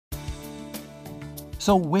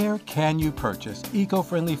So where can you purchase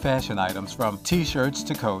eco-friendly fashion items from t-shirts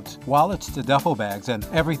to coats, wallets to duffel bags, and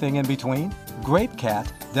everything in between?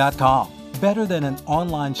 GrapeCat.com. Better than an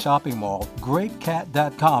online shopping mall,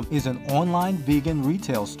 GrapeCat.com is an online vegan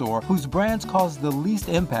retail store whose brands cause the least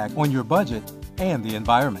impact on your budget and the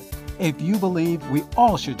environment. If you believe we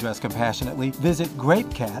all should dress compassionately, visit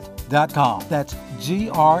GrapeCat.com. That's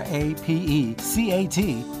GrapeCat.com.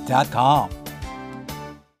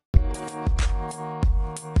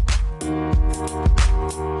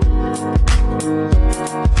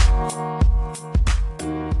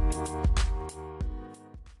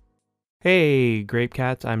 Hey, Grape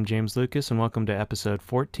Cats, I'm James Lucas, and welcome to episode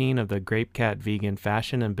 14 of the Grape Cat Vegan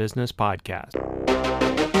Fashion and Business Podcast.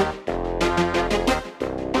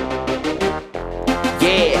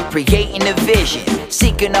 Yeah, creating a vision,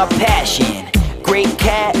 seeking our passion. Grape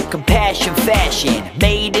Cat, compassion fashion.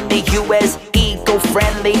 Made in the US,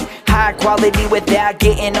 eco-friendly. High quality without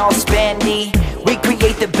getting all spendy. We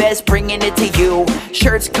create the best, bringing it to you.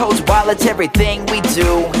 Shirts, coats, wallets, everything we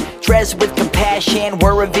do. Dress with compassion,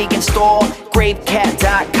 we're a vegan store.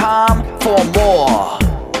 GrapeCat.com for more.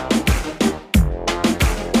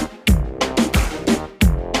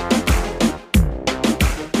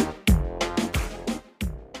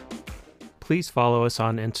 Please follow us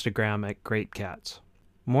on Instagram at GrapeCats.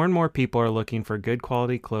 More and more people are looking for good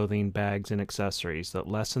quality clothing, bags, and accessories that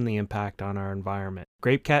lessen the impact on our environment.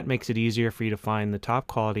 GrapeCat makes it easier for you to find the top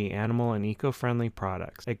quality animal and eco-friendly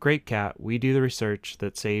products. At GrapeCat, we do the research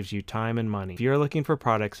that saves you time and money. If you're looking for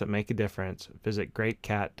products that make a difference, visit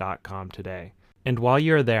GrapeCat.com today. And while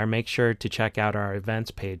you're there, make sure to check out our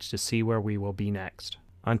events page to see where we will be next.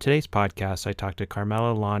 On today's podcast, I talked to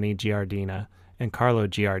Carmela Lani Giardina and Carlo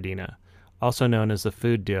Giardina, also known as the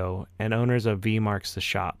Food Duo, and owners of V Marks the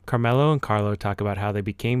Shop. Carmelo and Carlo talk about how they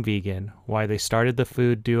became vegan, why they started the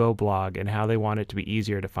Food Duo blog, and how they want it to be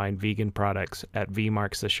easier to find vegan products at V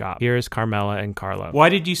Marks the Shop. Here is Carmela and Carlo. Why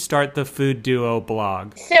did you start the Food Duo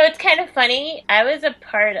blog? So it's kind of funny. I was a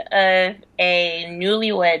part of a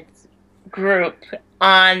newlyweds group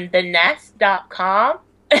on the nest.com.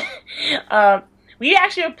 We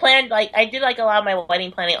actually were planned, I did a lot of my wedding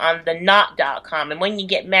planning on the not.com. And when you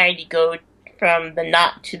get married, you go from the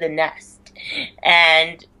not to the nest.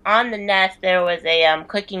 And on the nest, there was a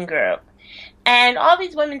cooking group. And all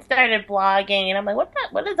these women started blogging. And I'm like,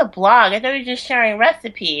 what is a blog? I thought we were just sharing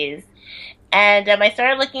recipes. And I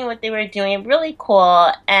started looking at what they were doing. Really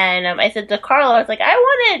cool. And I said to Carlo, I was like, I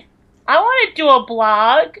want to do a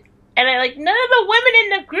blog. And none of the women in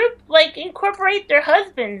the group, incorporate their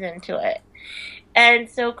husbands into it. And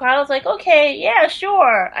so Carl's like, okay, yeah,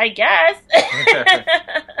 sure, I guess.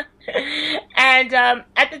 And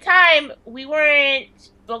at the time,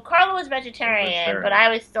 Carlo was vegetarian, but I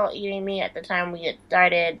was still eating meat at the time we had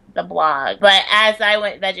started the blog. But as I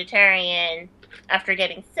went vegetarian, after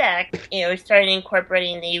getting sick, we started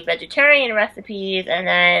incorporating the vegetarian recipes, and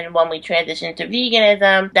then when we transitioned to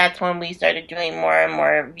veganism, that's when we started doing more and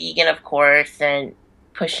more vegan, of course, and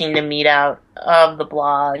pushing the meat out of the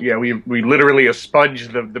blog. Yeah, we literally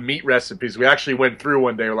expunged the meat recipes. We actually went through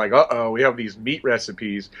one day, we're like, uh-oh, we have these meat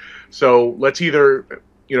recipes, so let's either,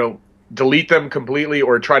 delete them completely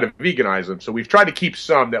or try to veganize them. So we've tried to keep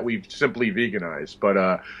some that we've simply veganized,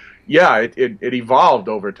 but yeah, it evolved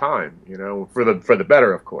over time, for the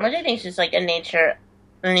better, of course. One of the things is just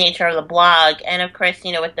the nature of the blog, and of course,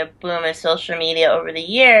 with the boom of social media over the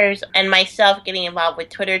years, and myself getting involved with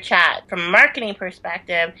Twitter chat from a marketing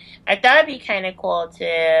perspective, I thought it'd be kind of cool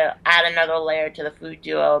to add another layer to the Food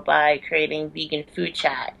Duo by creating vegan food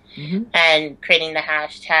chat and creating the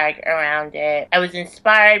hashtag around it. I was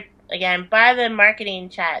inspired, again, by the marketing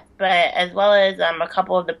chat, but as well as a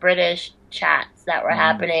couple of the British chats that were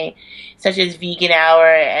happening, such as Vegan Hour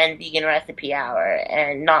and Vegan Recipe Hour,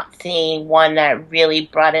 and not seeing one that really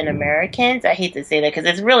brought in Americans. I hate to say that because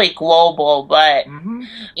it's really global, but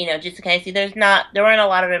just to kind of see, there weren't a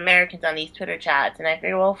lot of Americans on these Twitter chats, and I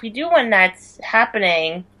figured, well, if we do one that's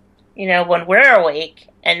happening, when we're awake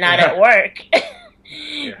and not at work.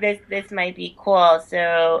 Yeah. This might be cool.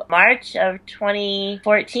 So March of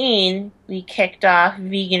 2014, we kicked off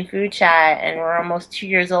Vegan Food Chat, and we're almost 2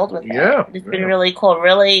 years old with it. Yeah, it's been really cool.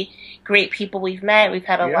 Really great people we've met. We've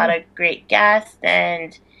had a lot of great guests,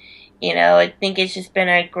 and I think it's just been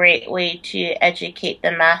a great way to educate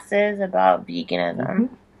the masses about veganism.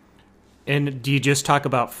 And do you just talk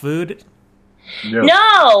about food?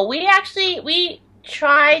 No, we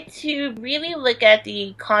try to really look at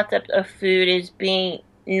the concept of food as being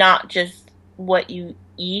not just what you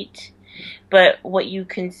eat, but what you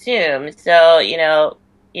consume. So,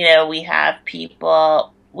 we have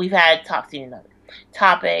people, we've had Top Student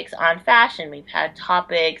topics on fashion. We've had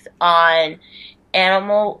topics on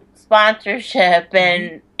animal sponsorship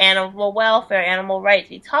and animal welfare, animal rights.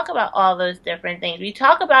 We talk about all those different things. We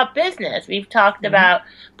talk about business. We've talked about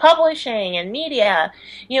publishing and media.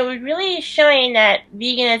 We're really showing that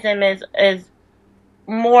veganism is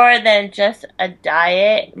more than just a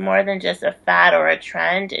diet, more than just a fad or a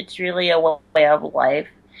trend. It's really a way of life.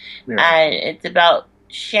 Yeah. And it's about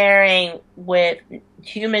sharing with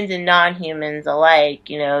humans and non-humans alike,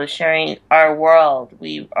 sharing our world.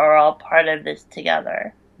 We are all part of this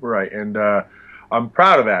together. Right, and I'm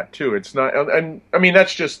proud of that too. It's not, and I mean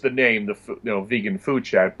that's just the name, the Vegan Food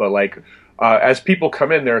Chat. But like, as people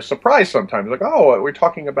come in, they're surprised sometimes. Like, oh, we're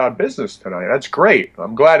talking about business tonight. That's great.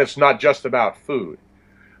 I'm glad it's not just about food.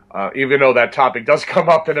 Even though that topic does come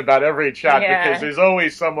up in about every chat, because there's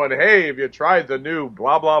always someone, hey, have you tried the new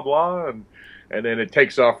blah blah blah, and then it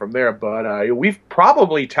takes off from there. But we've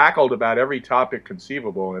probably tackled about every topic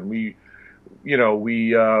conceivable, and we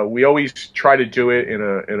always try to do it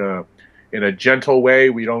in a gentle way.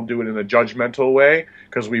 We don't do it in a judgmental way,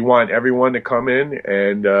 because we want everyone to come in,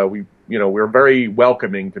 and we're very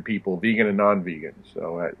welcoming to people, vegan and non-vegan.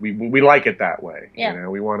 So we like it that way. Yeah.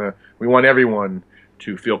 We want everyone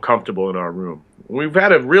to feel comfortable in our room. We've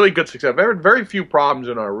had a really good success. Very few problems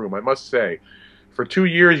in our room, I must say. For 2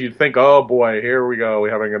 years, you'd think, oh boy, here we go, we're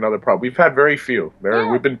having another problem. We've had very few.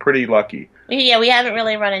 We've been pretty lucky. Yeah, we haven't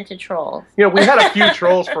really run into trolls. We had a few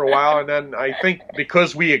trolls for a while, and then I think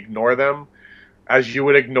because we ignore them, as you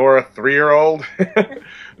would ignore a 3-year-old,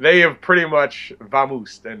 they have pretty much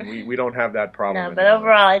vamoosed, and we don't have that problem. No, but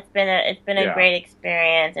overall, it's been a great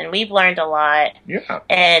experience, and we've learned a lot. Yeah,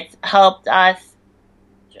 it's helped us.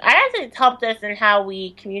 It's helped us in how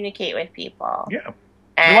we communicate with people. Yeah.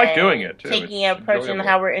 We like doing it, too. Taking an approach in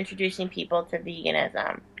how we're introducing people to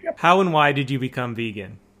veganism. Yep. How and why did you become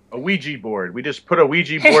vegan? A Ouija board. We just put a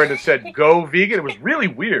Ouija board that said, go vegan. It was really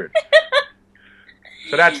weird.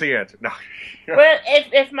 So that's the answer. No. Well,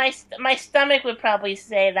 if my stomach would probably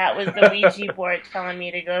say that was the Ouija board telling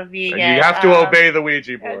me to go vegan. And you have to obey the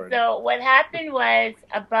Ouija board. So what happened was,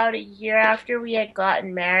 about a year after we had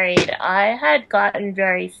gotten married, I had gotten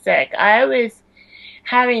very sick. I was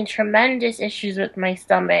having tremendous issues with my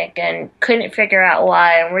stomach and couldn't figure out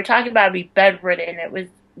why. And we're talking about being bedridden. It was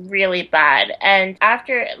really bad. And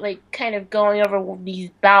after kind of going over these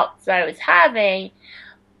bouts I was having,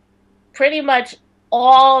 pretty much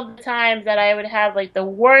all the times that I would have the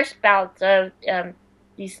worst bouts of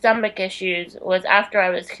these stomach issues was after I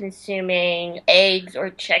was consuming eggs or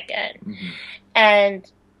chicken. Mm-hmm.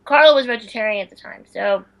 And Carla was vegetarian at the time,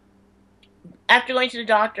 so after going to the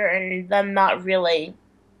doctor and them not really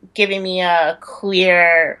giving me a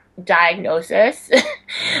clear diagnosis,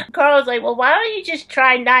 Carla was like, well, why don't you just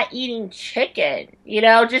try not eating chicken?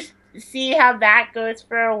 Just see how that goes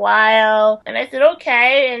for a while. And I said,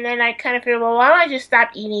 okay. And then I kind of figured, well, why don't I just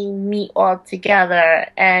stop eating meat altogether?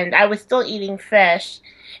 And I was still eating fish.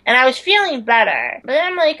 And I was feeling better. But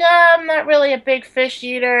then I'm like, oh, I'm not really a big fish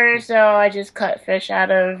eater, so I just cut fish out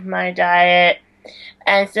of my diet.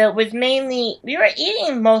 And so it was mainly, we were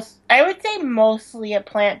eating mostly a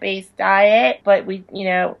plant-based diet, but we're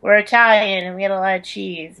Italian and we had a lot of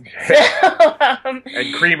cheese. So,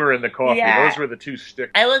 and creamer in the coffee. Yeah. Those were the two sticks.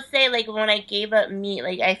 I will say, when I gave up meat,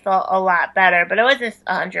 I felt a lot better, but it wasn't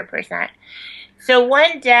 100%. So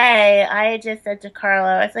one day, I just said to Carlo,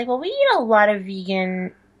 I was like, well, we eat a lot of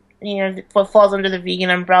vegan, what falls under the vegan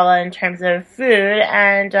umbrella in terms of food,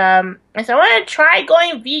 and I said, I want to try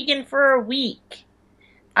going vegan for a week.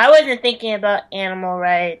 I wasn't thinking about animal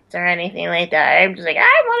rights or anything like that. I'm just like,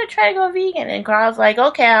 I want to try to go vegan. And Carl's like,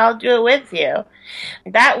 okay, I'll do it with you.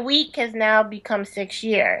 That week has now become 6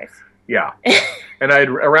 years. Yeah. And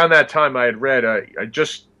around that time, I had read,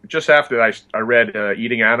 just after that, I read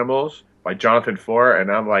Eating Animals by Jonathan Foer. And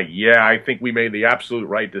I'm like, yeah, I think we made the absolute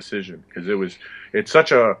right decision. Because it's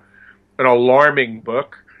such an alarming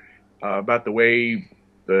book about the way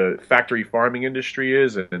the factory farming industry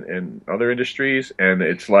is and other industries, and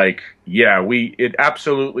it's like, yeah, it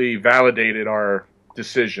absolutely validated our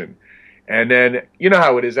decision. And then you know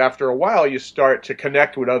how it is, after a while you start to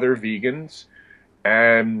connect with other vegans,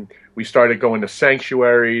 and we started going to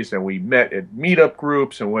sanctuaries, and we met at meetup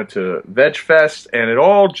groups and went to Veg Fest, and it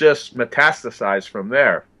all just metastasized from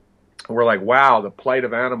there. And we're like, wow, the plight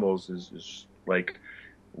of animals is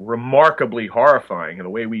remarkably horrifying in the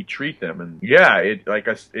way we treat them. And yeah, it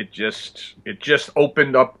just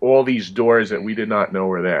opened up all these doors that we did not know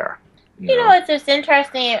were there. You know what's just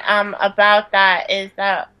interesting about that is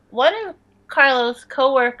that one of Carlo's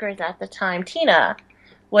coworkers at the time, Tina,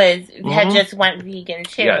 had just went vegan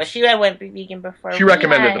too. Yes. She had went vegan before. She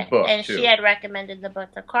recommended the book and too. she had recommended the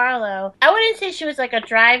book to Carlo. I wouldn't say she was like a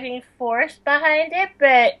driving force behind it,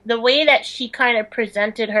 but the way that she kind of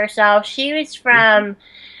presented herself, she was from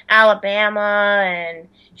Alabama, and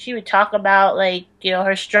she would talk about, like, you know,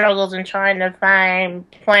 her struggles in trying to find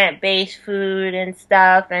plant-based food and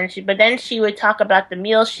stuff, but then she would talk about the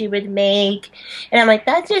meals she would make, and I'm like,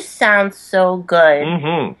 that just sounds so good.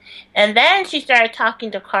 Mm-hmm. And then she started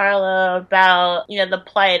talking to Carlo about, you know, the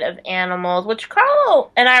plight of animals, which Carlo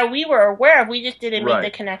and we were aware of. We just didn't make the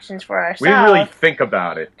connections for ourselves. We didn't really think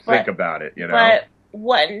about it. You know. But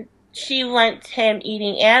when she went to him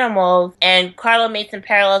eating animals, and Carlo made some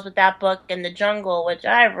parallels with that book and The Jungle, which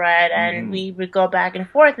I've read, and we would go back and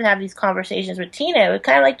forth and have these conversations with Tina. It was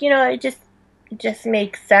kind of like, you know, it just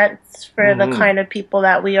makes sense for the kind of people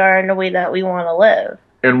that we are and the way that we want to live.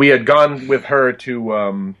 And we had gone with her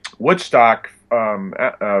to Woodstock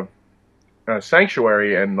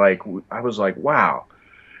Sanctuary, and like I was like, wow,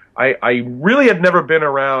 I really had never been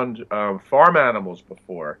around farm animals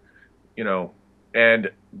before, you know.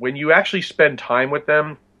 And when you actually spend time with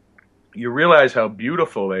them, you realize how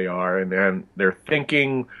beautiful they are, and they're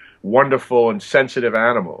thinking, wonderful and sensitive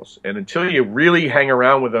animals. And until you really hang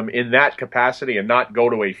around with them in that capacity and not go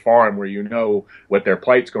to a farm where you know what their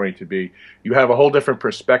plight's going to be, you have a whole different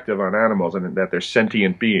perspective on animals and that they're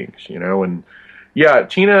sentient beings, you know. And yeah,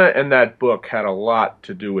 Tina and that book had a lot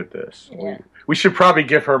to do with this. Yeah. We should probably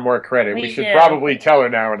give her more credit. We should probably tell her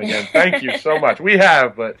now and again, thank you so much. We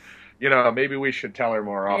have, but you know, maybe we should tell her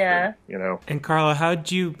more often, you know. And Carlo, how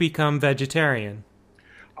did you become vegetarian?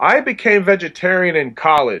 I became vegetarian in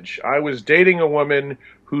college. I was dating a woman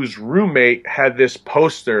whose roommate had this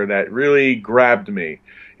poster that really grabbed me.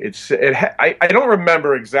 I don't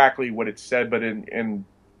remember exactly what it said, but in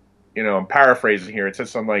you know, I'm paraphrasing here. It said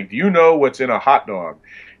something like, "Do you know what's in a hot dog?"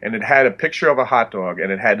 And it had a picture of a hot dog,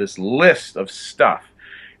 and it had this list of stuff.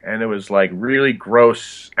 And it was like really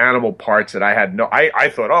gross animal parts that I had I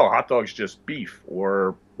thought, oh, hot dog's just beef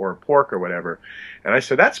or pork or whatever. And I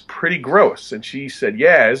said, that's pretty gross. And she said,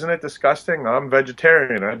 yeah, isn't it disgusting? I'm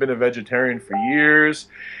vegetarian. I've been a vegetarian for years.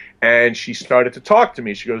 And she started to talk to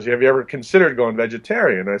me. She goes, have you ever considered going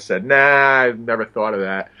vegetarian? And I said, nah, I've never thought of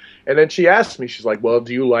that. And then she asked me, she's like, well,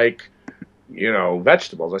 do you like, you know,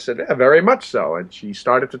 vegetables? I said, yeah, very much so. And she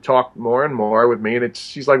started to talk more and more with me. And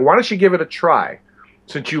she's like, why don't you give it a try?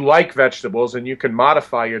 Since you like vegetables and you can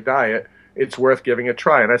modify your diet, it's worth giving a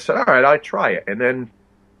try. And I said, all right, I'll try it. And then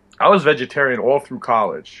I was vegetarian all through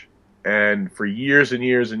college. And for years and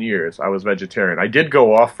years and years, I was vegetarian. I did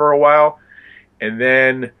go off for a while. And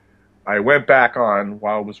then I went back on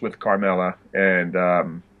while I was with Carmela. And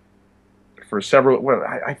for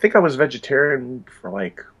I think I was vegetarian for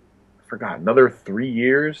like, I forgot, another 3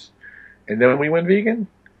 years. And then we went vegan.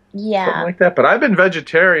 Yeah. Something like that. But I've been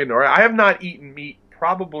vegetarian, or I have not eaten meat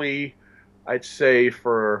probably, I'd say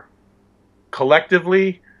for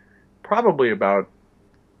collectively, probably about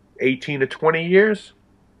 18 to 20 years.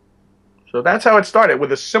 So that's how it started,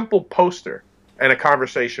 with a simple poster and a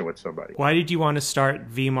conversation with somebody. Why did you want to start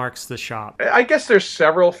V Marks the Shop? I guess there's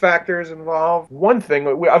several factors involved. One thing,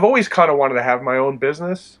 I've always kind of wanted to have my own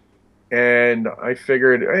business. And I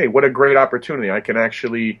figured, hey, what a great opportunity. I can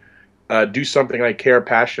actually do something I care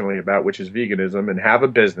passionately about, which is veganism, and have a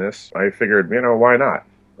business. I figured, you know, why not?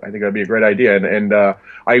 I think that'd be a great idea. And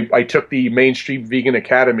I took the Main Street Vegan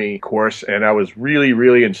Academy course, and I was really,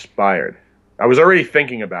 really inspired. I was already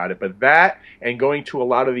thinking about it, but that and going to a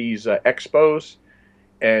lot of these expos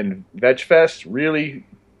and Veg Fest really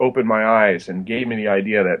opened my eyes and gave me the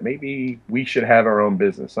idea that maybe we should have our own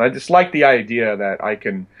business. And I just like the idea that I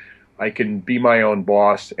can be my own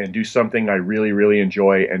boss and do something I really, really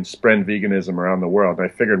enjoy and spread veganism around the world. And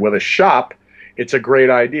I figured with a shop, it's a great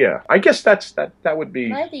idea. I guess that would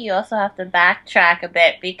be. I think you also have to backtrack a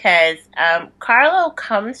bit, because Carlo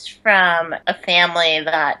comes from a family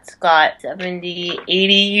that's got 70,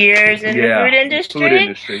 80 years in the food industry. Food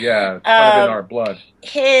industry, yeah. It's kind of in our blood.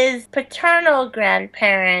 His paternal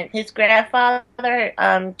grandparent, his grandfather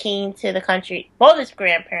came to the country. Both his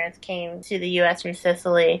grandparents came to the U.S. from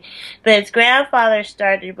Sicily. But his grandfather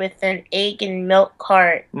started with an egg and milk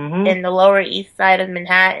cart in the Lower East Side of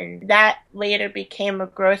Manhattan. That later became a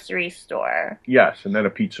grocery store. Yes, and then a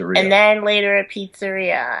pizzeria. And then later a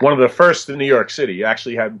pizzeria. One of the first in New York City. You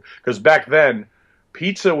actually had, because back then,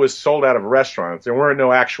 pizza was sold out of restaurants. There weren't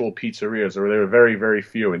no actual pizzerias, or there were very, very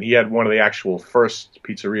few. And he had one of the actual first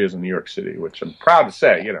pizzerias in New York City, which I'm proud to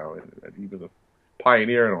say, you know, he was a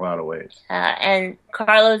pioneer in a lot of ways. And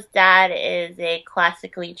Carlo's dad is a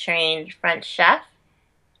classically trained French chef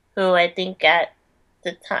who I think at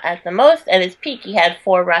at the most, at his peak, he had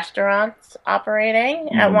 4 restaurants operating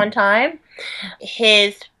at one time.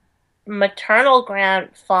 His maternal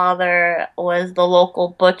grandfather was the local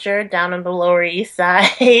butcher down on the Lower East Side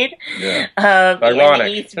in the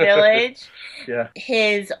East Village.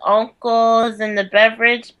 His uncle's in the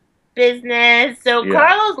beverage business. So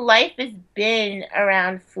Carlo's life has been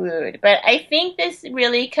around food. But I think this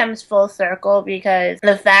really comes full circle because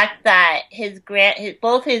the fact that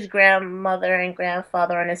both his grandmother and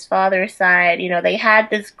grandfather on his father's side, you know, they had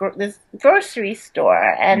this grocery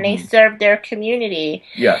store and they served their community.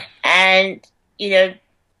 Yeah. And, you know,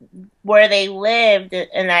 where they lived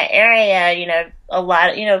in that area, you know, a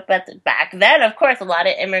lot of, you know, but back then, of course, a lot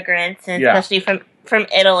of immigrants, and especially from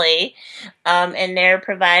Italy, and they're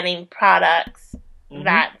providing products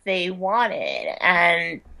that they wanted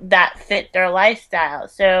and that fit their lifestyle.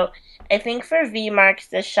 So I think for V Marks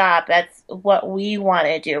the Shop, that's what we want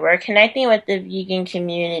to do. We're connecting with the vegan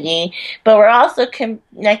community, but we're also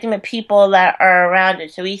connecting with people that are around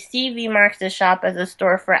it. So we see V Marks the Shop as a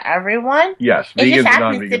store for everyone. Yes, it just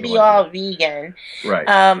happens to be all vegan.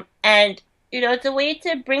 Right. And, you know, it's a way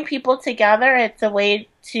to bring people together. It's a way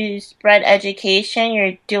to spread education.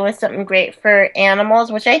 You're doing something great for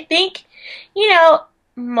animals, which I think, you know,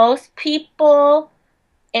 most people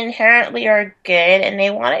inherently are good and they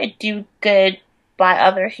want to do good by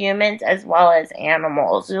other humans as well as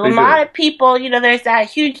animals. A lot of people, you know, there's that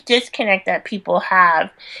huge disconnect that people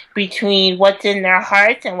have between what's in their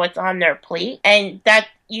hearts and what's on their plate. And that,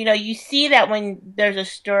 you know, you see that when there's a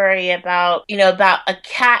story about, you know, about a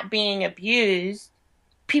cat being abused,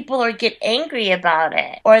 people get angry about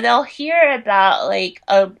it. Or they'll hear about like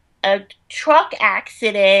a truck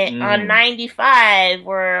accident on 95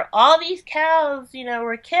 where all these cows, you know,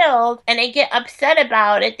 were killed, and they get upset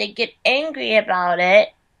about it, they get angry about it,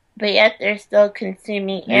 but yet they're still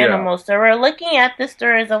consuming animals. So we're looking at this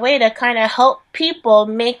store as a way to kind of help people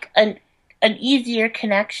make an easier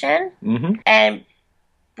connection and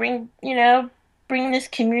bring this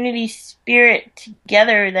community spirit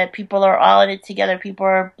together, that people are all in it together. People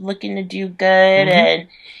are looking to do good and,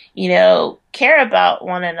 you know, care about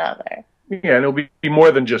one another. Yeah, and it'll be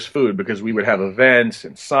more than just food, because we would have events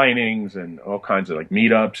and signings and all kinds of like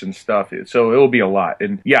meetups and stuff. So it'll be a lot.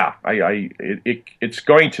 And yeah, it's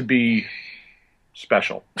going to be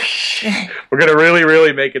special. We're going to really,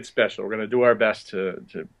 really make it special. We're going to do our best to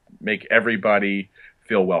make everybody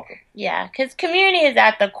feel welcome. Yeah, because community is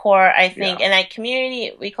at the core, I think, and that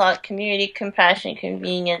community, we call it community, compassion,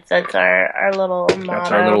 convenience. That's our little motto.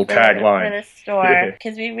 That's our little tagline for the store,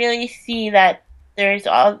 because we really see that there's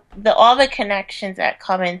all the connections that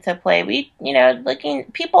come into play.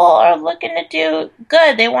 People are looking to do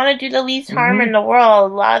good. They want to do the least harm in the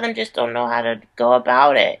world. A lot of them just don't know how to go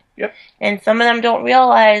about it. Yep. And some of them don't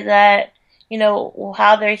realize that, you know,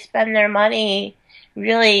 how they spend their money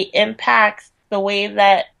really impacts the way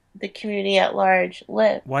that the community at large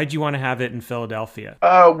live. Why'd you want to have it in Philadelphia?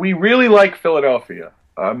 We really like Philadelphia.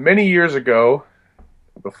 Many years ago,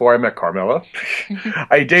 before I met Carmela,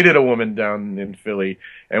 I dated a woman down in Philly,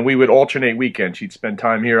 and we would alternate weekends. She'd spend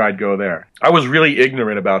time here, I'd go there. I was really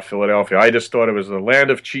ignorant about Philadelphia. I just thought it was a land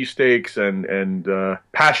of cheesesteaks and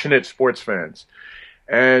passionate sports fans.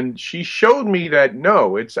 And she showed me that,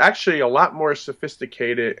 no, it's actually a lot more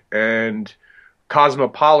sophisticated and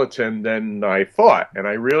cosmopolitan than I thought. And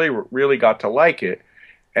I really, really got to like it.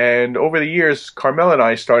 And over the years, Carmela and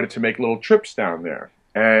I started to make little trips down there.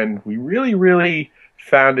 And we really, really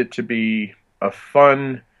found it to be a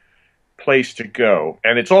fun place to go.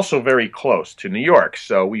 And it's also very close to New York.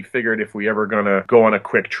 So we figured if we ever going to go on a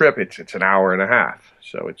quick trip, it's an hour and a half.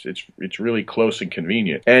 So it's really close and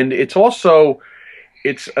convenient. And it's also,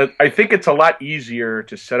 I think it's a lot easier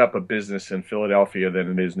to set up a business in Philadelphia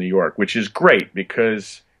than it is New York, which is great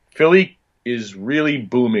because Philly is really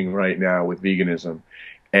booming right now with veganism.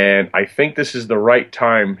 And I think this is the right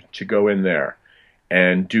time to go in there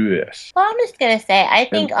and do this. Well, I'm just going to say, I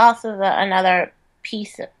think also another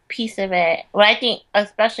piece of it, well, I think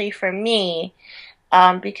especially for me,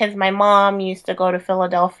 because my mom used to go to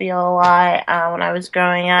Philadelphia a lot when I was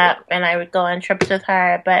growing up, and I would go on trips with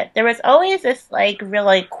her, but there was always this like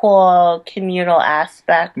really cool communal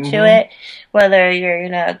aspect to it, whether you're, you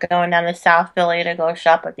know, going down to South Philly to go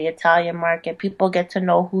shop at the Italian market, people get to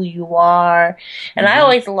know who you are, and I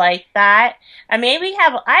always liked that. I mean,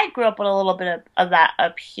 I grew up with a little bit of that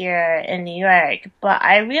up here in New York, but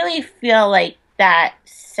I really feel like that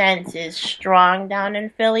sense is strong down in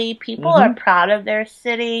Philly. People are proud of their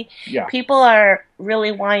city. Yeah. People are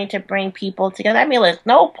really wanting to bring people together. I mean,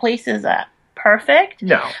 no place is perfect.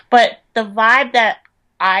 No. But the vibe that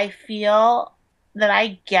I feel that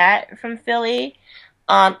I get from Philly,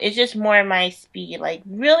 It's just more my speed, like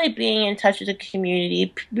really being in touch with the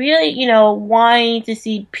community, really, wanting to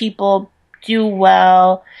see people do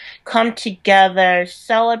well, come together,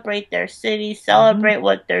 celebrate their city, celebrate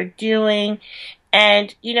what they're doing.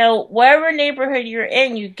 And, wherever neighborhood you're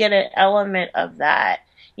in, you get an element of that.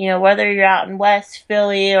 Whether you're out in West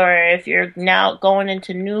Philly or if you're now going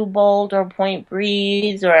into Newbold or Point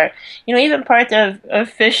Breeze or, even parts of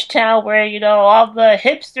Fishtown where, all the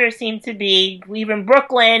hipsters seem to be leaving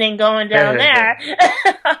Brooklyn and going down there.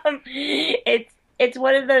 It's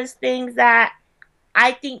one of those things that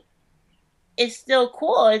I think is still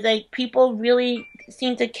cool. It's like people really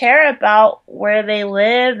seem to care about where they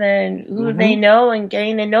live and who they know and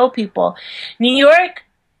getting to know people. New York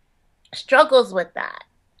struggles with that.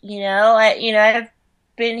 I've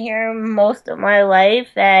been here most of my life,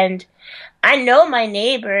 and I know my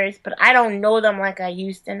neighbors, but I don't know them like I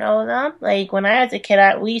used to know them. Like, when I was a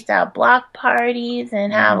kid, we used to have block parties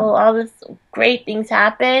and have all this great things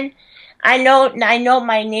happen. I know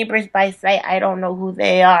my neighbors by sight. I don't know who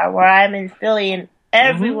they are. Where I'm in Philly, and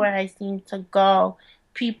everywhere I seem to go,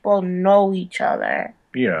 people know each other.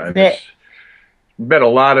 Yeah, I've met a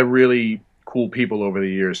lot of really cool people over the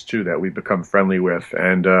years too that we've become friendly with,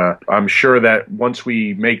 and I'm sure that once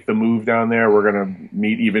we make the move down there, we're going to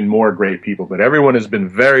meet even more great people. But everyone has been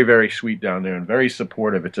very, very sweet down there and very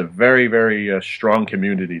supportive. It's a very, very strong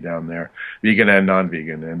community down there, vegan and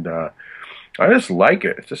non-vegan, and I just like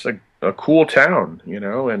it. It's just a cool town,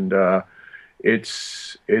 and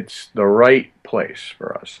it's the right place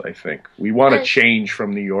for us. I think we want to change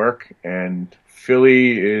from New York, and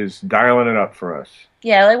Philly is dialing it up for us.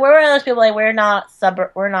 Yeah, like we're one of those people. Like we're not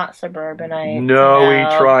suburbanites. No,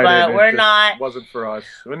 we tried but it. we're it not. Wasn't for us.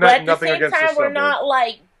 But at the same time, we're not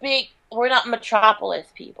like big. We're not metropolis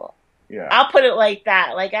people. Yeah, I'll put it like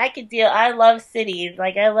that. Like I love cities.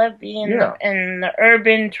 Like I love being in the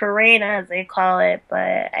urban terrain, as they call it.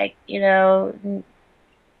 But New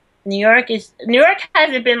York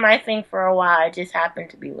hasn't been my thing for a while. I just happen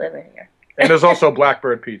to be living here. And there's also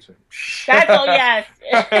Blackbird Pizza. That's yes.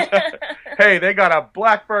 Hey, they got a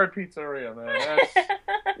Blackbird Pizzeria, man.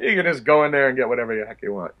 You can just go in there and get whatever the heck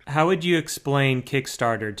you want. How would you explain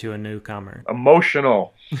Kickstarter to a newcomer?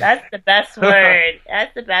 Emotional. That's the best word.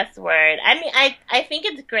 That's the best word. I mean, I think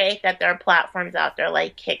it's great that there are platforms out there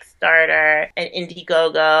like Kickstarter and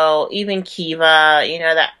Indiegogo, even Kiva,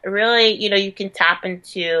 that really, you can tap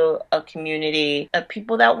into a community of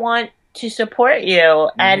people that want to support you,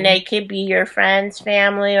 and they could be your friends,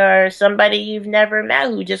 family, or somebody you've never met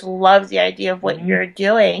who just loves the idea of what you're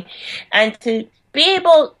doing. And to be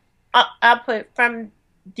able, I'll put from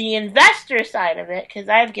the investor side of it, because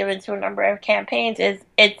I've given to a number of campaigns, is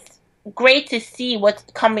it's great to see what's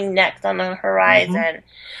coming next on the horizon.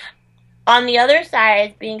 On the other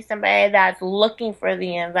side, being somebody that's looking for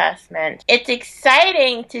the investment, it's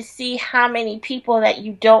exciting to see how many people that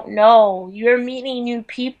you don't know. You're meeting new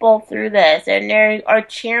people through this, and they are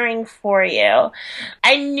cheering for you.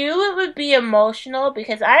 I knew it would be emotional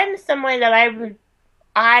because I'm someone that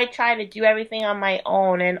I try to do everything on my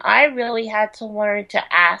own, and I really had to learn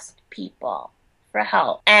to ask people for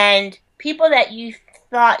help. And people that you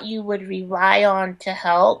thought you would rely on to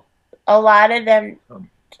help, a lot of them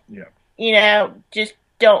just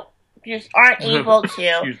aren't able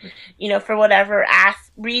to, for whatever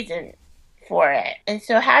reason for it. And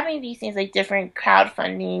so having these things like different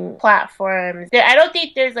crowdfunding platforms, I don't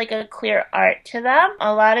think there's like a clear art to them.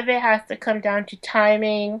 A lot of it has to come down to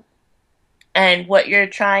timing and what you're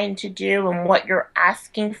trying to do and what you're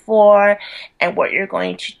asking for and what you're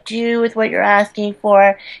going to do with what you're asking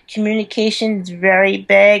for. Communication's very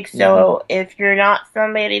big, so if you're not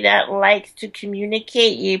somebody that likes to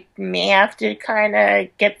communicate, you may have to kind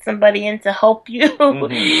of get somebody in to help you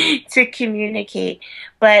to communicate.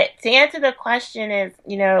 But to answer the question is,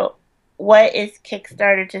 what is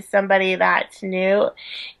Kickstarter to somebody that's new?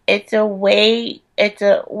 It's a way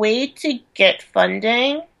to get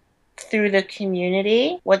funding through the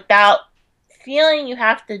community without feeling you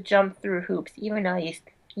have to jump through hoops, even though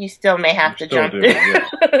you still may have to jump through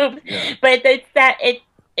hoops. But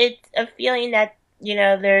it's a feeling that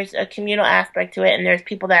there's a communal aspect to it, and there's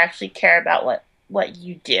people that actually care about what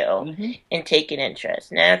you do and take an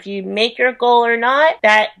interest. Now, if you make your goal or not,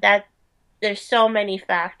 that there's so many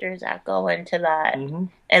factors that go into that, and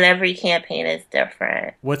every campaign is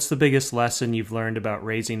different. What's the biggest lesson you've learned about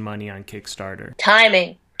raising money on Kickstarter?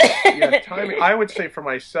 Timing. Timing. I would say for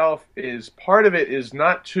myself is part of it is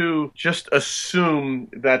not to just assume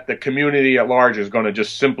that the community at large is going to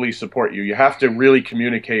just simply support you. You have to really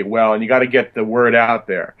communicate well, and you got to get the word out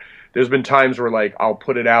there. There's been times where I'll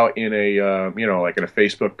put it out in a in a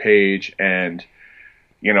Facebook page, and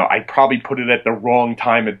I probably put it at the wrong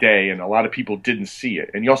time of day and a lot of people didn't see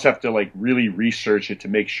it. And you also have to like really research it to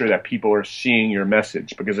make sure that people are seeing your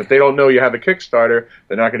message, because if they don't know you have a Kickstarter,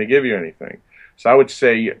 they're not going to give you anything. So I would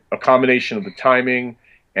say a combination of the timing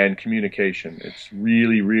and communication. It's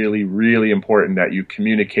really, really, really important that you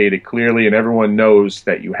communicate it clearly and everyone knows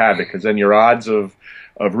that you have it, because then your odds of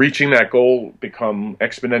reaching that goal become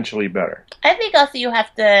exponentially better. I think also you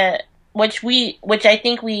have to, which I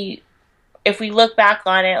think if we look back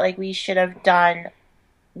on it, like we should have done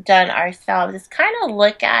ourselves, is kind of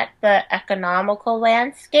look at the economical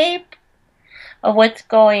landscape of what's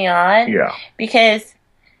going on. Yeah. Because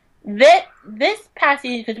this past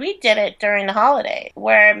season, because we did it during the holiday,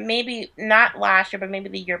 where maybe not last year, but maybe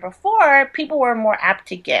the year before, people were more apt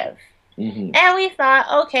to give. Mm-hmm. And we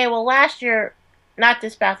thought, okay, well, last year, not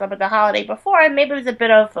this past one, but the holiday before, maybe it was a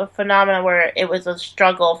bit of a phenomenon where it was a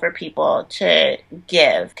struggle for people to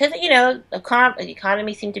give. Because, the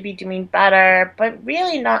economy seemed to be doing better, but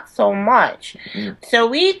really not so much. Mm-hmm. So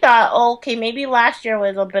we thought, okay, maybe last year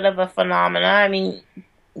was a bit of a phenomenon. I mean,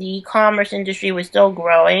 the e-commerce industry was still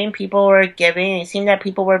growing. People were giving. It seemed that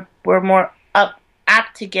people were more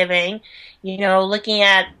apt to giving. Looking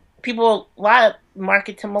at people, a lot of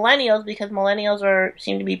market to millennials, because millennials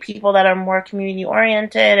seem to be people that are more community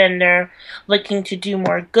oriented and they're looking to do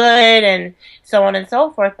more good and so on and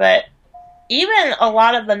so forth. But even a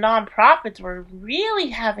lot of the nonprofits were really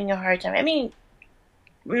having a hard time. I mean,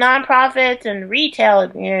 nonprofits and retail,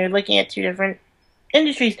 looking at two different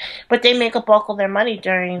industries, but they make a bulk of their money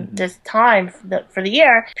during this time for the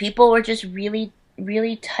year. People were just really,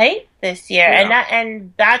 really tight this year,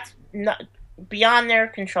 and that's not beyond their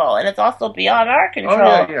control, and it's also beyond our control.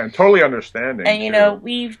 Oh yeah, totally understanding. And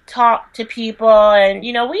we've talked to people, and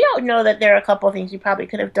we all know that there are a couple of things we probably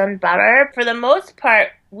could have done better. For the most part,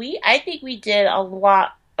 I think we did a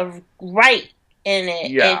lot of right in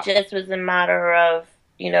it. Yeah. It just was a matter of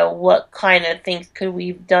what kind of things could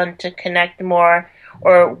we've done to connect more,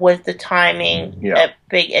 or was the timing a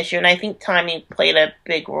big issue? And I think timing played a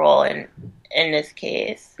big role in this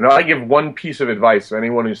case. I give one piece of advice to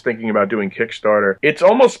anyone who's thinking about doing Kickstarter. It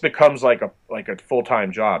almost becomes like a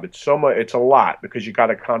full-time job. It's a lot, because you got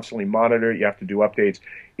to constantly monitor it. You have to do updates.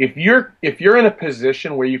 If you're in a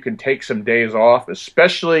position where you can take some days off,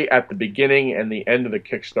 especially at the beginning and the end of the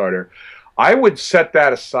Kickstarter, I would set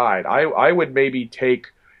that aside. I would maybe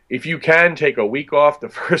if you can, take a week off the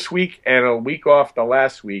first week and a week off the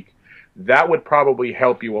last week. That would probably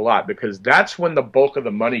help you a lot, because that's when the bulk of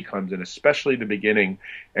the money comes in, especially the beginning.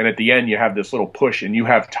 And at the end, you have this little push and you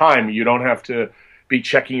have time. You don't have to be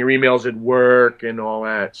checking your emails at work and all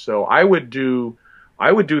that. So I would do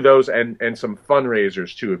those and some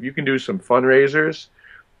fundraisers too. If you can do some fundraisers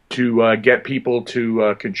to get people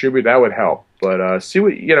to contribute, that would help. But see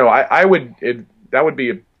what, that would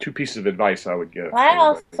be two pieces of advice I would give. What I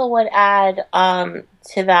also would add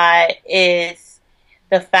to that is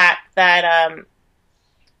the fact that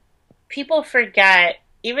people forget,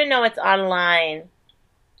 even though it's online,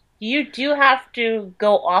 you do have to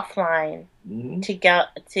go offline to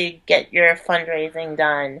get your fundraising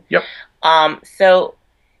done. Yep. So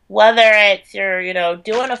whether it's you're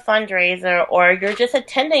doing a fundraiser or you're just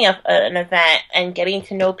attending an event and getting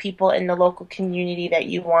to know people in the local community that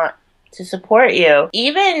you want to support you,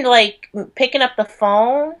 even like picking up the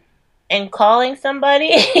phone and calling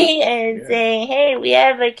somebody and saying, "Hey, we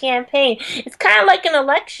have a campaign." It's kind of like an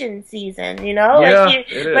election season, Yeah,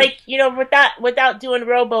 without doing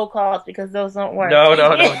robocalls, because those don't work. No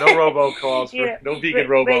robocalls. No vegan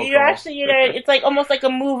robocalls. But you actually, it's like almost like a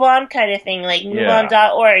move on kind of thing, like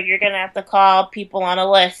MoveOn.org. You're gonna have to call people on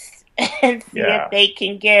a list and see if they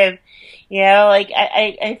can give.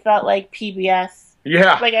 I felt like PBS.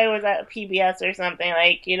 Yeah. Like I was at PBS or something.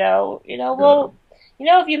 Well.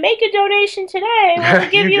 If you make a donation today, we'll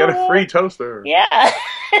give you get a free toaster. Yeah.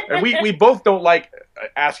 And we both don't like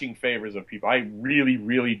asking favors of people. I really,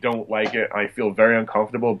 really don't like it. I feel very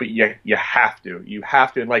uncomfortable, but you have to. You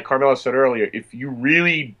have to. And like Carmela said earlier, if you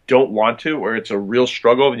really don't want to, or it's a real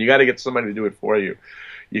struggle, then you got to get somebody to do it for you.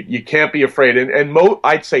 You can't be afraid. And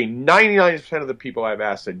I'd say 99% of the people I've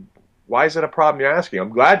asked said, "Why is it a problem you're asking? I'm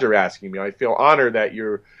glad you're asking me. I feel honored that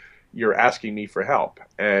you're asking me for help."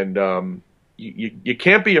 And you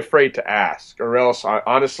can't be afraid to ask, or else,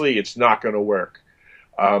 honestly, it's not going to work.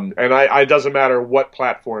 And it doesn't matter what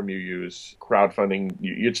platform you use, crowdfunding,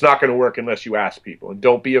 it's not going to work unless you ask people. And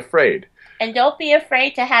don't be afraid. And don't be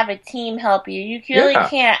afraid to have a team help you. You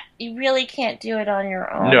really can't do it on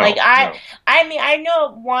your own. No, I mean, I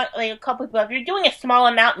know a couple people, if you're doing a small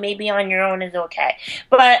amount, maybe on your own is okay.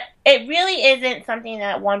 But it really isn't something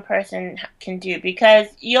that one person can do, because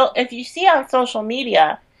if you see on social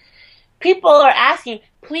media, people are asking,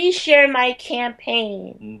 please share my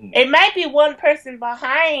campaign. Mm-hmm. It might be one person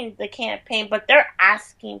behind the campaign, but they're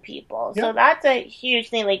asking people. Yep. So that's a huge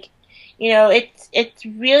thing. Like, it's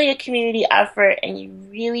really a community effort, and you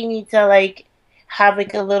really need to have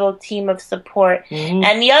a little team of support. Mm-hmm.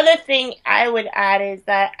 And the other thing I would add is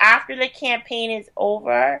that after the campaign is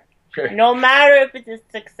over, no matter if it's a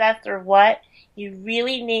success or what, you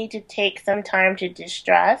really need to take some time to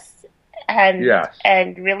distress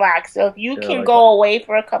and relax. So if you can go away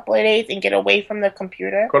for a couple of days and get away from the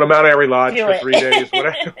computer, go to Mount Airy Lodge for 3 days,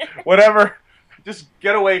 whatever. Just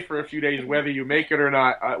get away for a few days, whether you make it or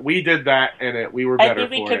not. We did that, and we were better for it. I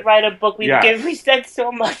think we could write a book. We said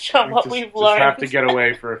so much on what we've learned. Just have to get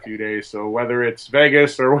away for a few days. So whether it's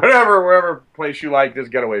Vegas or wherever place you like, just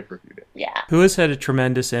get away for a few days. Yeah. Who has had a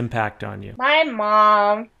tremendous impact on you? My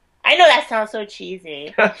mom. I know that sounds so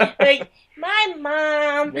cheesy. My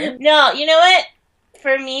mom. No, you know what?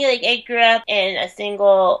 For me, I grew up in a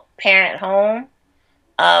single parent home.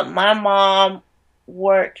 My mom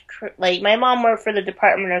worked for the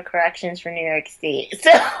Department of Corrections for New York State.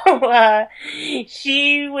 So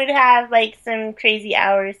she would have some crazy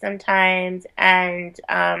hours sometimes, and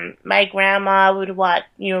my grandma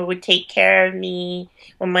would take care of me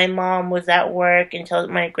when my mom was at work until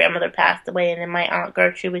my grandmother passed away, and then my Aunt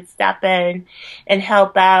Gertrude would step in and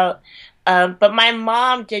help out. But my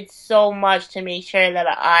mom did so much to make sure that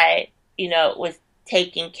I, was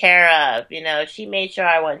taken care of. She made sure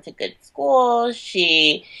I went to good schools.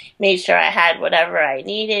 She made sure I had whatever I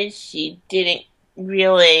needed. She didn't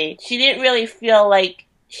really feel like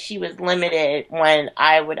she was limited when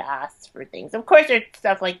I would ask for things. Of course, there's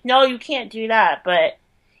stuff like, no, you can't do that. But,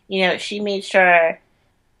 she made sure,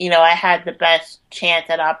 I had the best chance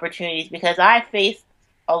at opportunities, because I faced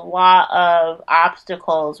a lot of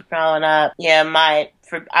obstacles growing up. I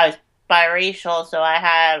was biracial, so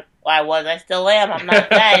I still am. I'm not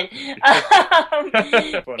dead.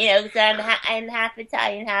 So I'm half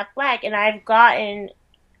Italian, half black, and I've gotten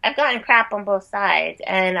crap on both sides,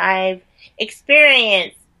 and I've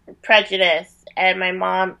experienced prejudice. And my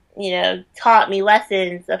mom, taught me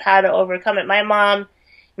lessons of how to overcome it. My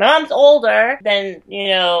mom's older than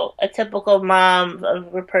a typical mom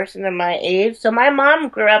of a person of my age. So my mom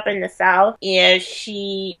grew up in the South.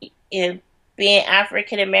 She being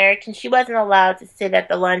African American, she wasn't allowed to sit at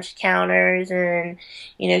the lunch counters, and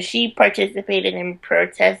she participated in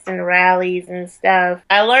protests and rallies and stuff.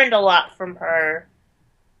 I learned a lot from her,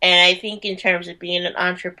 and I think in terms of being an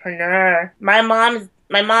entrepreneur, my mom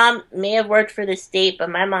may have worked for the state,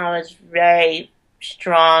 but my mom was very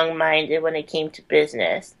strong-minded when it came to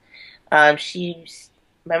business. My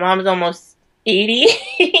mom's almost 80,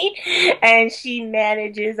 and she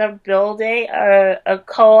manages a building, a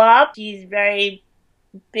co-op. She's very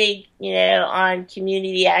big, on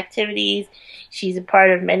community activities. She's a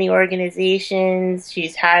part of many organizations.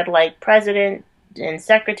 She's had president and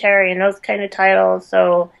secretary and those kind of titles.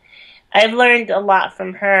 So I've learned a lot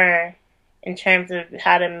from her in terms of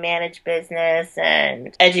how to manage business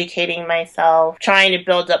and educating myself, trying to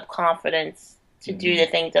build up confidence to do the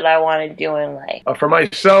things that I want to do in life. For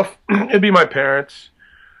myself, it'd be my parents.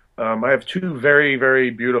 I have two very, very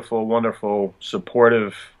beautiful, wonderful,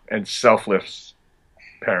 supportive, and selfless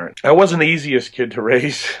parents. I wasn't the easiest kid to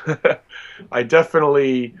raise. I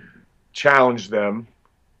definitely challenged them.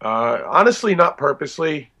 Honestly, not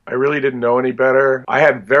purposely. I really didn't know any better. I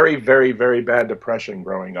had very, very, very bad depression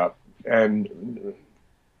growing up, and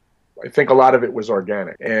I think a lot of it was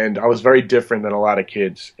organic, and I was very different than a lot of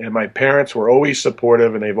kids. And my parents were always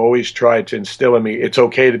supportive, and they've always tried to instill in me, it's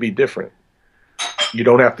okay to be different. You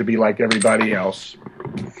don't have to be like everybody else.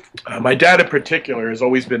 My dad in particular has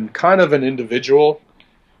always been kind of an individual.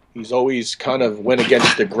 He's always kind of went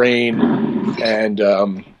against the grain, and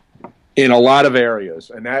in a lot of areas,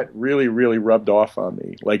 and that really, really rubbed off on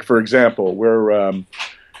me. Like, for example, we're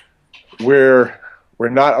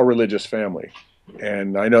not a religious family.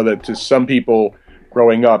 And I know that to some people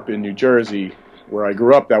growing up in New Jersey, where I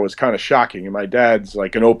grew up, that was kind of shocking. And my dad's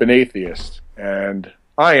like an open atheist, and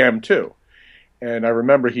I am too. And I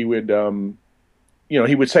remember he would,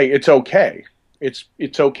 he would say, it's okay.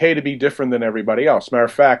 It's okay to be different than everybody else. Matter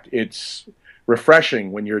of fact, it's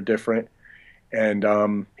refreshing when you're different.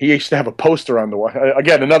 And he used to have a poster on the wall.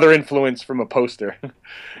 Again, another influence from a poster.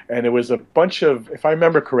 And it was a bunch of, if I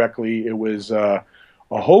remember correctly, it was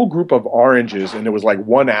a whole group of oranges, and there was like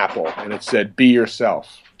one apple, and it said "Be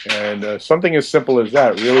yourself." And something as simple as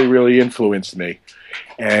that really, really influenced me.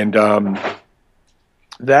 And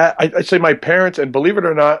that I'd say my parents, and believe it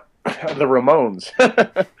or not, the Ramones.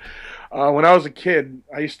 When I was a kid,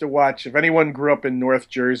 I used to watch, if anyone grew up in North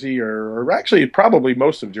Jersey, or actually probably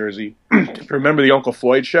most of Jersey, if you remember the Uncle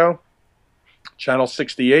Floyd show, Channel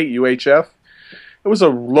 68, UHF. It was a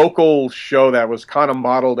local show that was kind of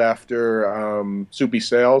modeled after Soupy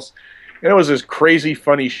Sales. And it was this crazy,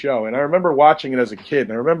 funny show. And I remember watching it as a kid.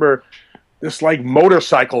 And I remember this like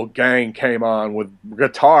motorcycle gang came on with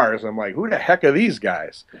guitars. I'm like, who the heck are these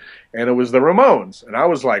guys? And it was the Ramones. And I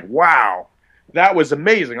was like, wow, that was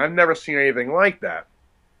amazing. I've never seen anything like that.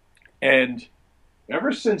 And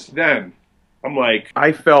ever since then, I'm like,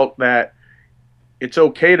 I felt that it's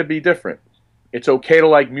okay to be different. It's okay to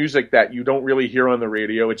like music that you don't really hear on the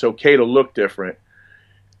radio. It's okay to look different.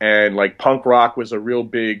 And like punk rock was a real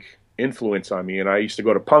big influence on me. And I used to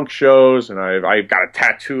go to punk shows, and I got a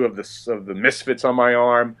tattoo of the Misfits on my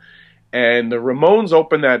arm. And the Ramones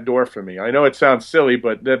opened that door for me. I know it sounds silly,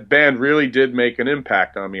 but that band really did make an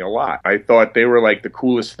impact on me a lot. I thought they were like the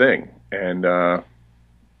coolest thing. And,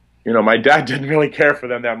 you know, my dad didn't really care for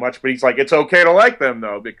them that much, but he's like, it's okay to like them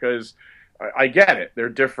though, because I get it. They're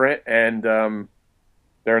different, and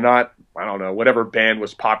they're not, I don't know, whatever band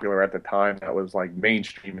was popular at the time that was like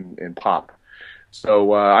mainstream in pop.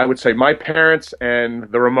 So I would say my parents and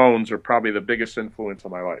the Ramones are probably the biggest influence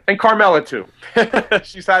on my life. And Carmela, too.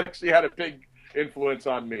 She had a big influence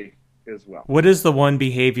on me as well. What is the one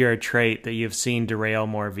behavior or trait that you've seen derail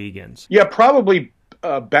more vegans? Yeah, probably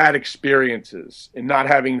bad experiences and not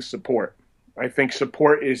having support. I think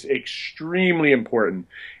support is extremely important.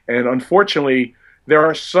 And unfortunately, there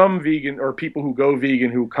are some vegan or people who go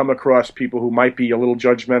vegan who come across people who might be a little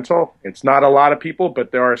judgmental. It's not a lot of people,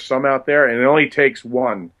 but there are some out there, and it only takes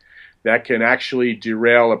one that can actually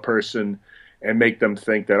derail a person and make them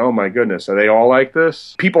think that, oh my goodness, are they all like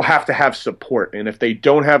this? People have to have support, and if they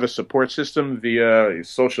don't have a support system via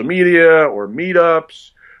social media or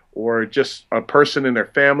meetups or just a person in their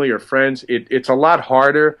family or friends, it's a lot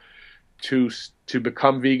harder to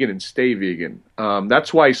become vegan and stay vegan.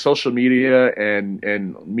 That's why social media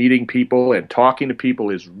and meeting people and talking to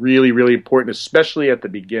people is really, really important, especially at the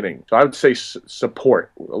beginning. So I would say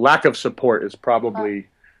support. Lack of support is probably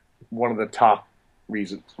one of the top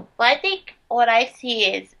reasons. Well, I think what I see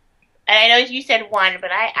is, and I know you said one,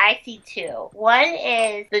 but I see two. One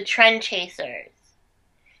is the trend chasers.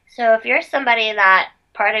 So if you're somebody that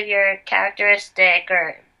part of your characteristic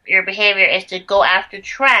or your behavior is to go after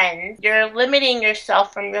trends, you're limiting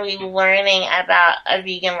yourself from really learning about a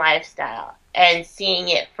vegan lifestyle and seeing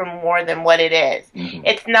it for more than what it is. Mm-hmm.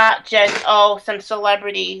 It's not just, some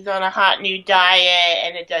celebrities on a hot new diet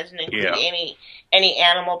and it doesn't include any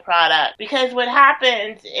animal product. Because what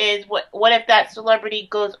happens is, what if that celebrity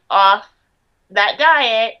goes off that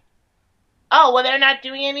diet? Oh, well, they're not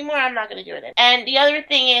doing it anymore, I'm not going to do it. And the other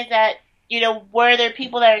thing is that, where there are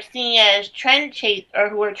people that are seen as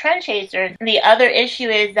who are trend chasers, the other issue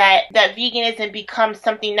is that veganism becomes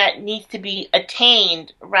something that needs to be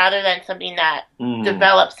attained rather than something that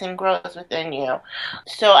develops and grows within you.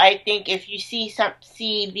 So I think if you see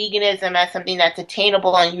veganism as something that's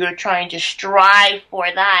attainable and you're trying to strive for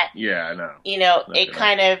that, yeah, I know. It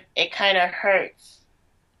kind of hurts.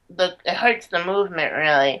 It hurts the movement,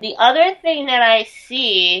 really. The other thing that I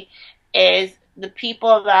see is the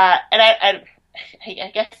people that, and I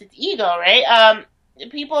guess it's ego, right? The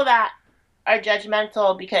people that are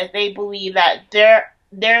judgmental because they believe that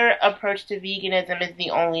their approach to veganism is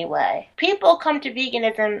the only way. People come to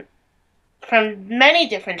veganism from many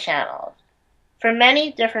different channels, from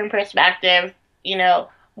many different perspectives,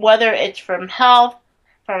 whether it's from health,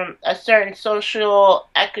 from a certain social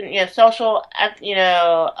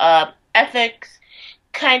ethics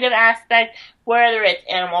kind of aspect, whether it's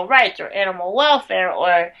animal rights or animal welfare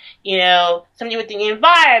or, something with the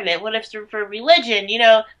environment, what if it's for religion,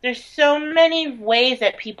 there's so many ways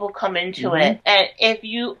that people come into it. And if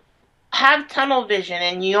you have tunnel vision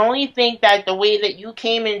and you only think that the way that you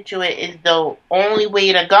came into it is the only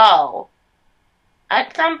way to go,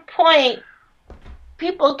 at some point,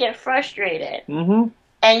 people get frustrated.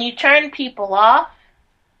 And you turn people off,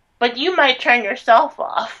 but you might turn yourself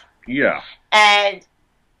off. Yeah. And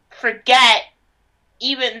forget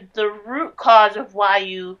even the root cause of why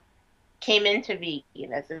you came into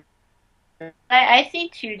veganism. I see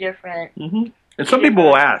two different. And some people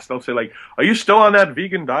will ask, they'll say, like, are you still on that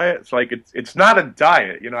vegan diet? It's like, it's not a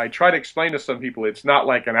diet. I try to explain to some people it's not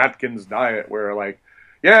like an Atkins diet where, like,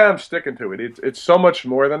 yeah, I'm sticking to it. It's so much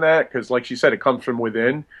more than that because, like she said, it comes from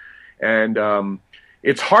within. And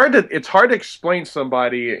it's hard to explain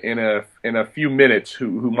somebody in a few minutes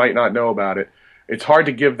who might not know about it. It's hard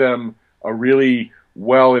to give them a really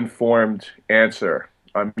well informed answer.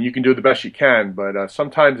 You can do the best you can, but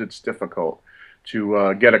sometimes it's difficult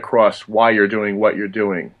to get across why you're doing what you're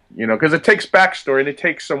doing. You know, because it takes backstory and it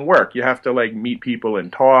takes some work. You have to like meet people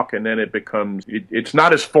and talk, and then it becomes it's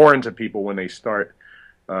not as foreign to people when they start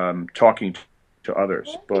talking to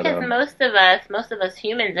others. But because most of us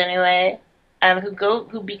humans anyway,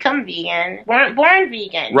 who become vegan, born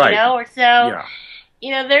vegan, right. You know, or so. Yeah. You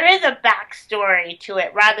know, there is a backstory to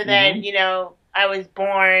it rather than, you know, I was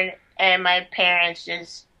born and my parents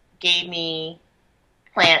just gave me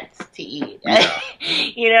plants to eat. Yeah.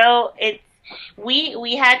 You know,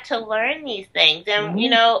 we had to learn these things. And, you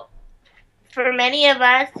know, for many of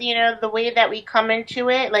us, you know, the way that we come into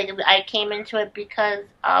it, like I came into it because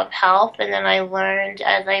of health, and then I learned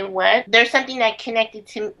as I went. There's something that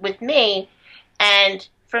connected with me. And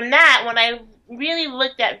from that, when I really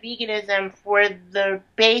looked at veganism for the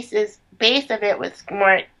base of it was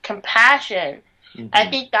more compassion. I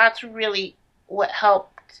think that's really what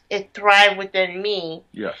helped it thrive within me.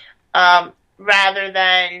 Yes. Rather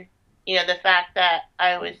than, you know, the fact that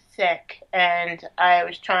I was sick and I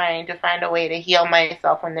was trying to find a way to heal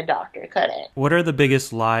myself when the doctor couldn't. What are the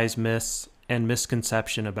biggest lies, myths, and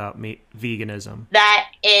misconception about veganism? That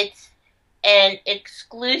it's an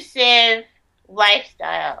exclusive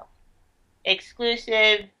lifestyle.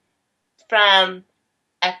 Exclusive from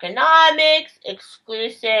economics,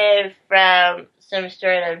 exclusive from some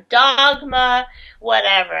sort of dogma,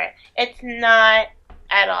 whatever. It's not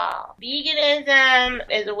at all. Veganism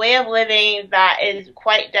is a way of living that is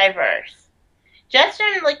quite diverse. Just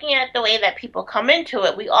from looking at the way that people come into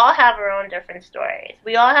it, we all have our own different stories.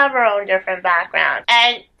 We all have our own different backgrounds.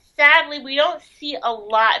 And sadly, we don't see a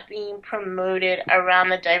lot being promoted around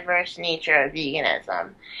the diverse nature of veganism.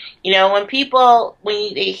 You know, when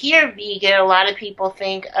they hear vegan, a lot of people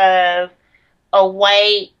think of a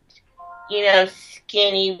white, you know,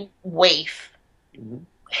 skinny waif,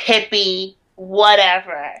 hippie,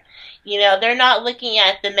 whatever. You know, they're not looking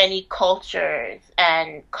at the many cultures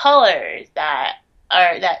and colors that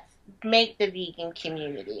make the vegan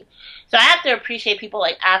community. So I have to appreciate people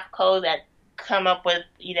like AFCO that come up with,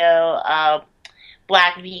 you know,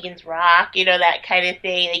 Black Vegans Rock, you know, that kind of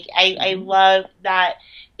thing. Like, I love that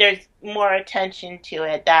there's more attention to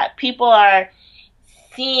it, that people are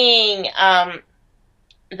seeing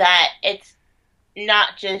that it's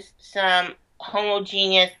not just some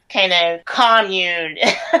homogeneous kind of commune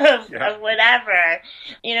of whatever.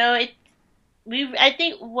 You know, I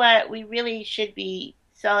think what we really should be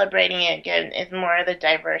celebrating again is more of the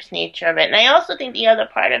diverse nature of it. And I also think the other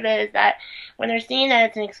part of it is that when they're seeing that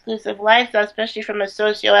it's an exclusive lifestyle, especially from a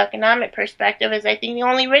socioeconomic perspective, is I think the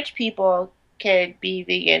only rich people could be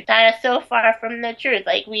vegan. That is so far from the truth.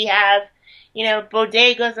 Like, we have, you know,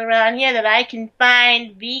 bodegas around here that I can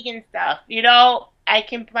find vegan stuff. You know, I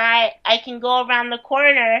can go around the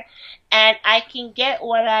corner and I can get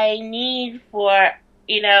what I need for,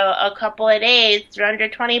 you know, a couple of days for under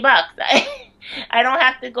 $20. I don't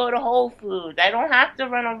have to go to Whole Foods. I don't have to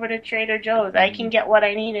run over to Trader Joe's. I can get what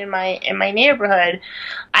I need in my neighborhood.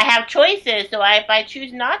 I have choices, so if I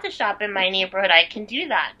choose not to shop in my neighborhood, I can do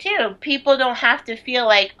that too. People don't have to feel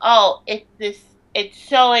like, oh, it's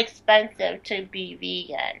so expensive to be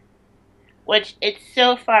vegan, which it's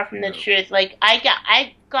so far from the truth. Like,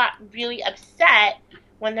 I got really upset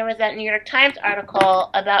when there was that New York Times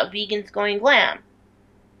article about vegans going glam.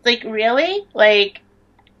 Like, really? Like,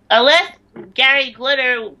 unless Gary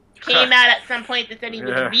Glitter came out at some point that said he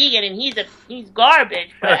was vegan and he's garbage,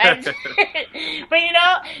 but but you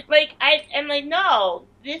know, like, I'm like, no,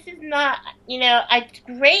 this is not, you know, it's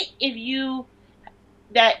great if you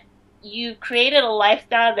created a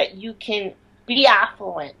lifestyle that you can be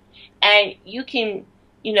affluent and you can,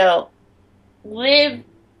 you know, live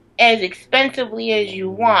as expensively as you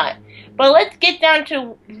want. But let's get down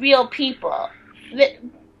to real people.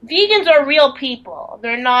 Vegans are real people.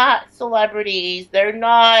 They're not celebrities. They're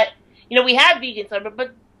not, you know, we have vegan celebrities,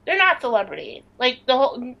 but they're not celebrities. Like,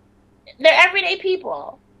 they're everyday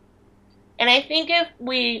people. And I think if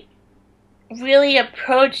we really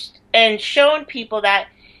approached and shown people that,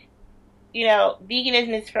 you know,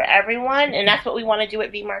 veganism is for everyone, and that's what we want to do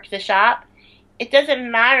at V-Marks the Shop, it doesn't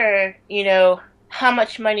matter, you know, how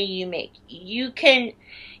much money you make. You can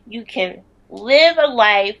live a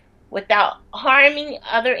life without harming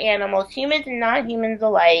other animals, humans and non-humans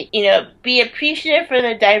alike. You know, be appreciative for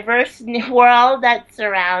the diverse world that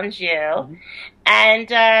surrounds you, And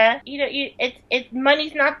it's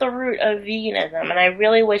money's not the root of veganism, and I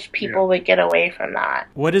really wish people would get away from that.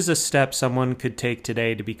 What is a step someone could take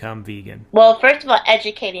today to become vegan? Well, first of all,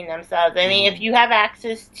 educating themselves. I mean, if you have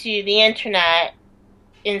access to the internet,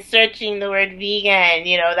 in searching the word vegan,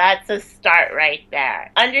 that's a start right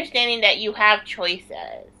there. Understanding that you have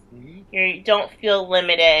choices. You don't feel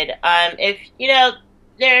limited.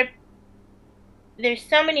 There's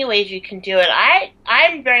so many ways you can do it.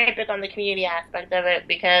 I'm very big on the community aspect of it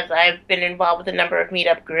because I've been involved with a number of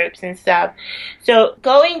meetup groups and stuff. So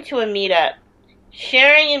going to a meetup,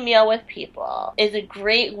 sharing a meal with people is a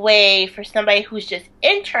great way for somebody who's just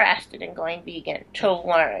interested in going vegan to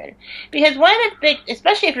learn. Because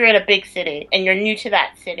especially if you're in a big city and you're new to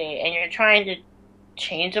that city and you're trying to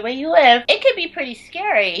change the way you live, it could be pretty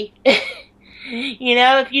scary.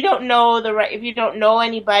 If you don't know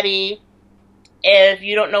anybody, if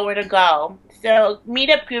you don't know where to go. So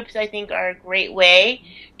meetup groups, I think, are a great way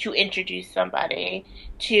to introduce somebody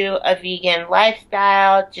to a vegan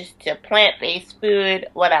lifestyle, just to plant-based food,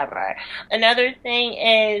 whatever. Another thing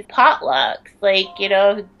is potlucks.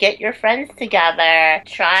 Get your friends together.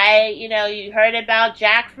 Try, you heard about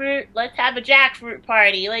jackfruit? Let's have a jackfruit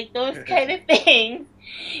party. Those kind of things.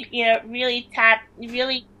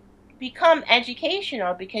 Really become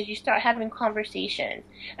educational because you start having conversations.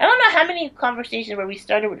 I don't know how many conversations where we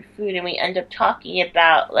started with food and we end up talking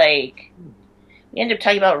about race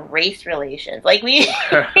relations. Or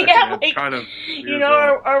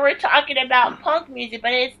we're talking about punk music,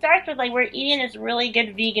 but it starts with we're eating this really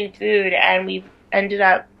good vegan food and we've ended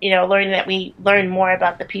up, learning that we learn more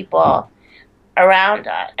about the people around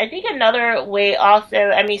us. I think another way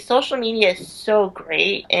also, social media is so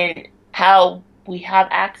great in how we have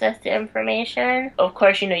access to information. Of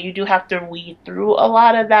course, you do have to weed through a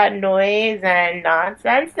lot of that noise and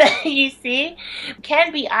nonsense that you see. It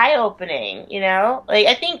can be eye-opening,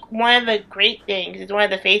 I think one of the great things is one of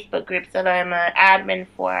the Facebook groups that I'm an admin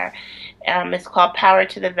for. It's called Power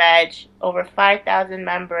to the Veg, over 5,000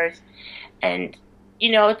 members. And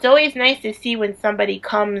it's always nice to see when somebody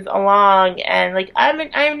comes along and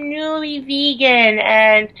I'm newly vegan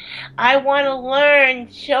and I want to learn.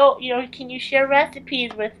 Can you share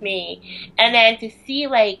recipes with me? And then to see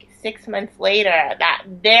 6 months later that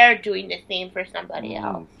they're doing the same for somebody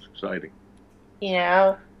else. Exciting.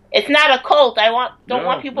 It's not a cult. Don't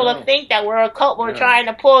want people to think that we're a cult. We're trying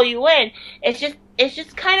to pull you in. It's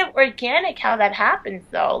just kind of organic how that happens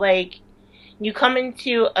though. You come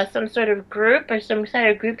into some sort of group or some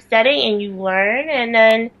sort of group setting and you learn and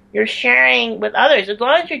then you're sharing with others. As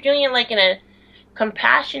long as you're doing it in a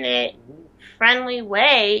compassionate, friendly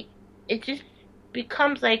way, it just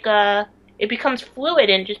becomes it becomes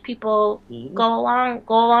fluid and just people go along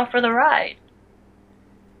for the ride.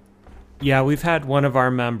 Yeah, we've had one of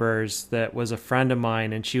our members that was a friend of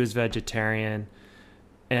mine and she was vegetarian,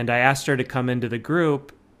 and I asked her to come into the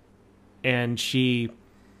group and she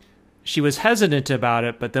was hesitant about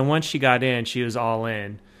it, but then once she got in, she was all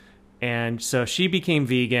in. And so she became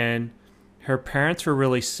vegan. Her parents were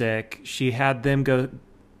really sick. She had them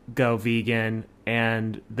go vegan,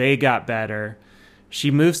 and they got better. She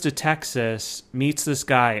moves to Texas, meets this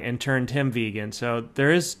guy, and turned him vegan. So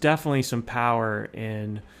there is definitely some power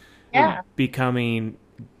in becoming...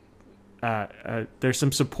 there's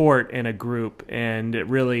some support in a group, and it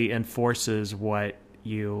really enforces what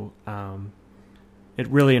you... it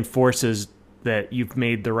really enforces that you've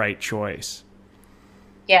made the right choice.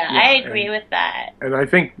 Yeah, I agree with that. And I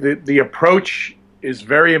think the approach is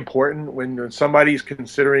very important when somebody's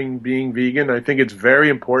considering being vegan. I think it's very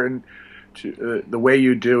important to the way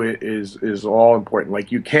you do it is all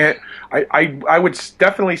important. You can't. I would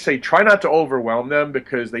definitely say try not to overwhelm them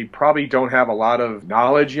because they probably don't have a lot of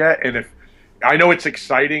knowledge yet. And I know it's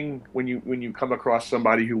exciting when you come across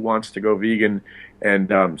somebody who wants to go vegan.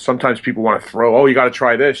 And sometimes people want to throw, you got to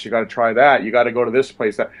try this, you got to try that, you got to go to this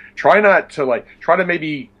place. That try to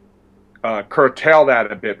maybe curtail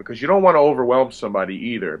that a bit because you don't want to overwhelm somebody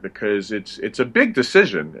either because it's a big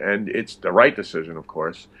decision and it's the right decision, of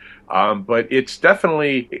course. But it's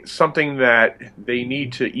definitely something that they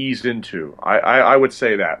need to ease into. I would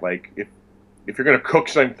say that if you're going to cook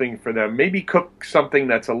something for them, maybe cook something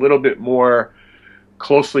that's a little bit more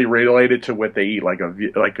closely related to what they eat, like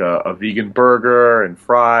a vegan burger and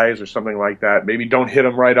fries or something like that. Maybe don't hit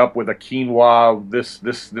them right up with a quinoa,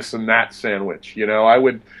 this and that sandwich. I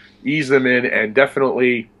would ease them in and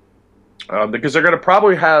definitely because they're going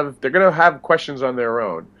to have questions on their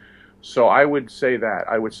own. So I would say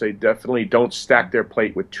definitely don't stack their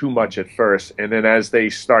plate with too much at first, and then as they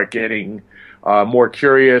start getting more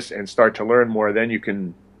curious and start to learn more, then you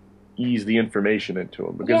can ease the information into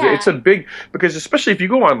them, because it's a big, because especially if you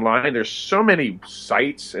go online, there's so many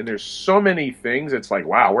sites and there's so many things. It's like,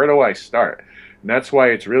 wow, where do I start? And that's why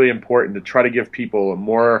it's really important to try to give people a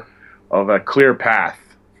more of a clear path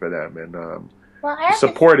for them. And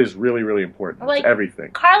support is really, really important. It's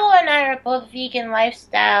everything. Carlo and I are both vegan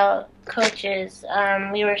lifestyle coaches.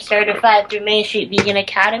 We were certified through Main Street Vegan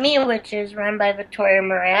Academy, which is run by Victoria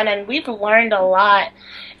Moran, and we've learned a lot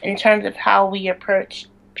in terms of how we approach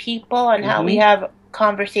people and how we have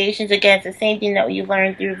conversations. Against the same thing that we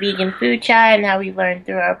learned through Vegan Food Chat and how we learned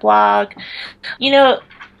through our blog. You know,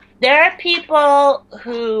 there are people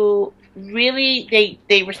who really,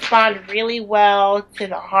 they respond really well to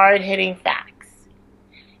the hard-hitting facts.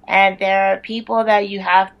 And there are people that you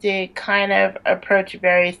have to kind of approach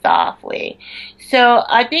very softly. So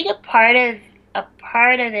I think a part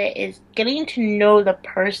of it is getting to know the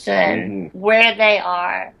person, where they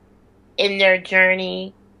are in their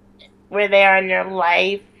journey, where they are in their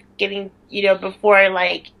life, getting, you know, before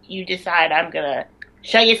like you decide I'm gonna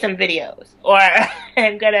show you some videos or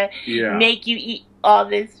I'm gonna make you eat all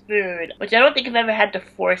this food, which I don't think I've ever had to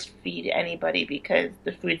force feed anybody because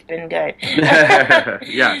the food's been good.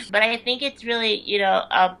 Yes. But I think it's really, you know,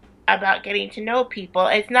 about getting to know people.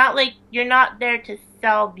 It's not like you're not there to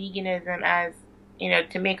sell veganism as, you know,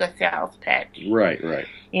 to make a sales pitch. Right.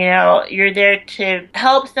 You know, you're there to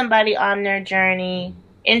help somebody on their journey,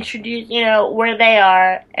 introduce, you know, where they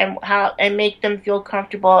are and how, and make them feel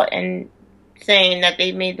comfortable in saying that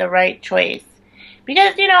they made the right choice.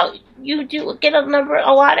 Because, you know, you do get a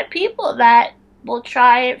lot of people that will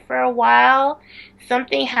try it for a while.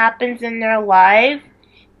 Something happens in their life.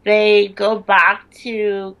 They go back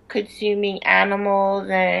to consuming animals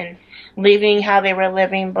and living how they were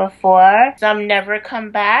living before. Some never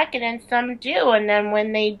come back, and then some do. And then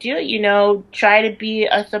when they do, you know, try to be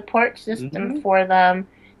a support system for them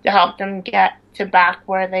to help them get to back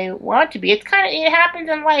where they want to be. It happens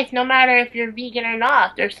in life, no matter if you're vegan or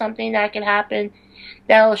not. There's something that can happen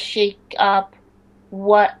that'll shake up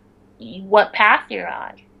what path you're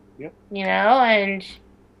on. Yep. You know, and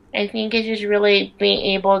I think it's just really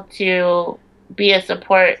being able to be a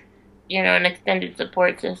support, you know, an extended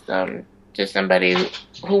support system to somebody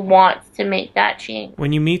who wants to make that change.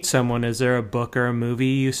 When you meet someone, is there a book or a movie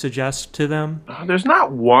you suggest to them? There's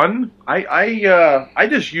not one. I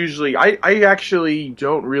just usually I actually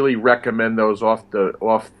don't really recommend those off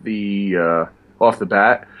the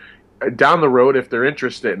bat. Down the road, if they're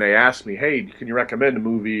interested and they ask me, hey, can you recommend a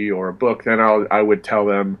movie or a book, then I would tell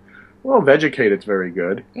them, well, Vegucate, very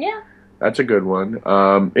good. Yeah. That's a good one.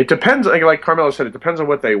 It depends, like Carmela said, it depends on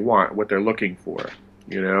what they want, what they're looking for,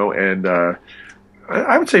 you know, and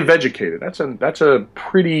I would say Vegucate. That's a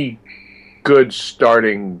pretty good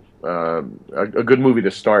starting, a good movie to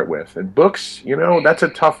start with. And books, you know, that's a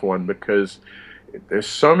tough one because there's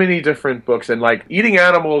so many different books, and like Eating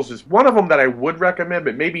Animals is one of them that I would recommend,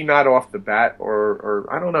 but maybe not off the bat, or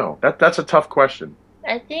I don't know. That's a tough question.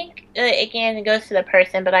 I think again it goes to the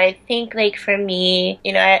person, but I think like for me,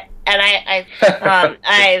 you know,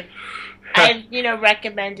 I've you know,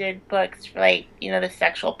 recommended books for like, you know, The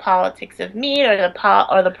Sexual Politics of Meat or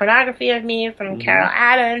the Pornography of Meat from Carol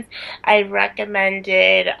Adams. I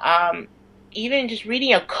recommended even just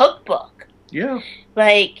reading a cookbook. Yeah.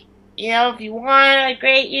 Like, you know, if you want a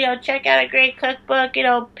great, you know, check out a great cookbook, you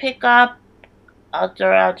know, pick up, I'll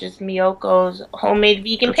throw out just Miyoko's Homemade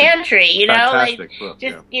Vegan Pantry, you know, like, book,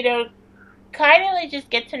 just, you know, kind of like just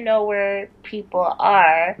get to know where people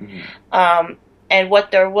are, and what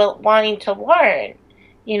they're wanting to learn,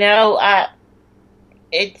 you know.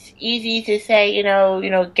 It's easy to say, you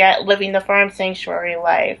know, get Living the Farm Sanctuary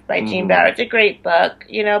Life by Jean Bauer. It's a great book,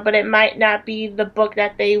 you know, but it might not be the book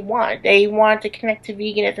that they want. They want to connect to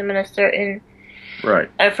veganism in a certain,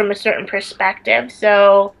 from a certain perspective.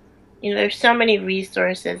 So, you know, there's so many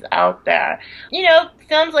resources out there. You know,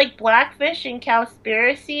 films like Blackfish and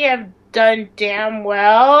Cowspiracy have done damn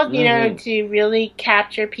well, you know, to really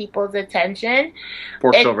capture people's attention.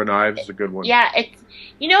 Forks Over Knives is a good one. Yeah, it's,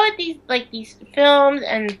 you know what, these films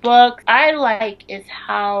and books I like is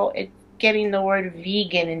how it's getting the word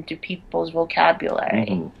vegan into people's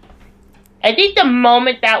vocabulary. I think the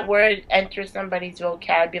moment that word enters somebody's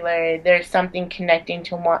vocabulary, there's something connecting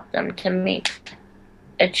to want them to make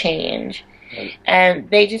a change. And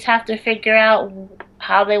they just have to figure out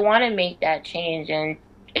how they want to make that change, and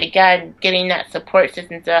again, getting that support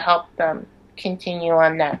system to help them continue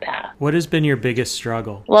on that path. What has been your biggest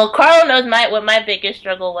struggle? Well, Carl knows what my biggest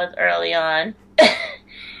struggle was early on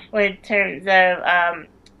in terms of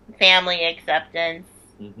family acceptance.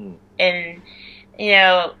 And, you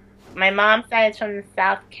know, my mom's side is from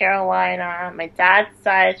South Carolina. My dad's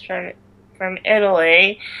side is from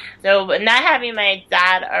Italy. So, but not having my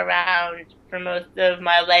dad around for most of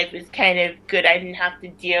my life was kind of good. I didn't have to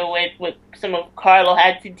deal with what some of Carlo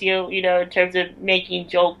had to deal, in terms of making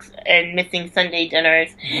jokes and missing Sunday dinners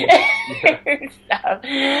and stuff.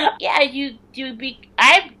 Yeah,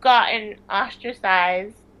 I've gotten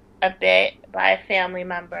ostracized a bit by a family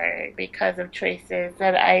member because of choices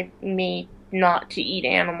that I made not to eat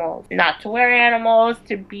animals, not to wear animals,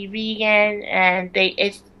 to be vegan, and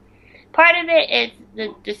it's part of it is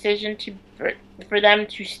the decision for them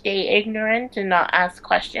to stay ignorant and not ask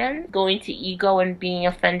questions, going to ego and being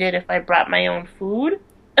offended if I brought my own food.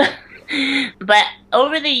 But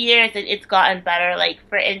over the years, it's gotten better. Like,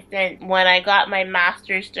 for instance, when I got my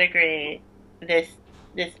master's degree this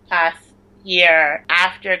past year,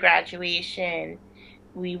 after graduation,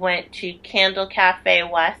 we went to Candle Cafe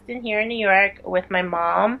Weston here in New York with my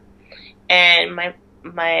mom and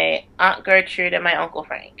my Aunt Gertrude and my Uncle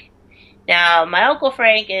Frank. Now, my Uncle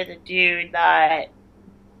Frank is a dude that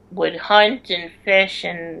would hunt and fish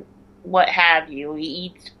and what have you.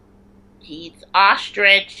 He eats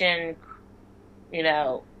ostrich and,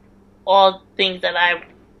 all things that I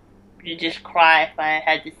would just cry if I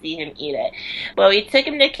had to see him eat it. But we took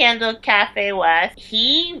him to Candle Cafe West.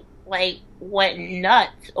 He, went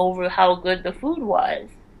nuts over how good the food was.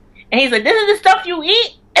 And he's like, "This is the stuff you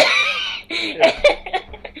eat?" And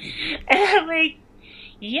I'm like,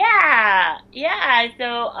 yeah.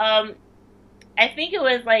 So, I think it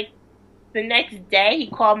was the next day he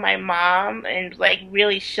called my mom and was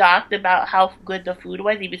really shocked about how good the food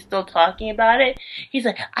was. He was still talking about it. He's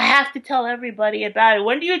like, "I have to tell everybody about it.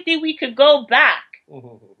 When do you think we could go back?"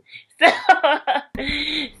 So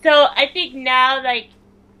I think now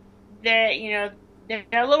they're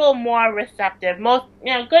a little more receptive. Most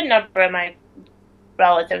good number of my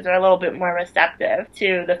relatives are a little bit more receptive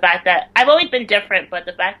to the fact that I've always been different, but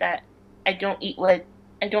the fact that I don't eat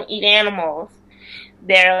animals,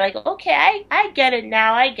 they're like, "Okay, I get it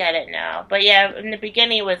now. But yeah, in the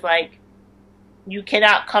beginning it was you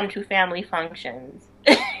cannot come to family functions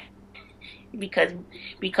because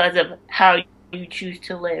of how you choose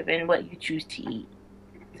to live and what you choose to eat.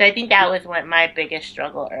 So I think that was my biggest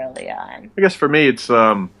struggle early on. I guess for me, it's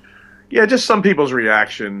just some people's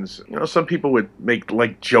reactions. Some people would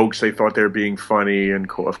make jokes they thought they were being funny, and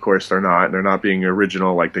of course they're not. And they're not being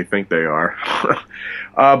original like they think they are.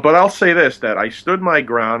 But I'll say this: that I stood my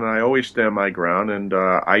ground, and I always stand my ground, and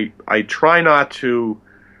I try not to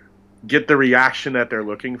get the reaction that they're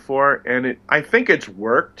looking for, and I think it's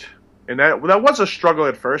worked. And that was a struggle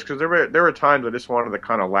at first, because there were times I just wanted to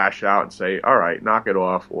kind of lash out and say, "All right, knock it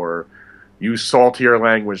off," or use saltier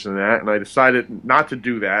language than that. And I decided not to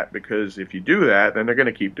do that, because if you do that, then they're going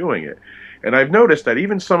to keep doing it. And I've noticed that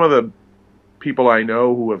even some of the people I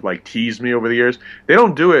know who have teased me over the years, they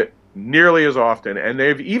don't do it nearly as often. And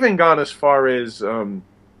they've even gone as far as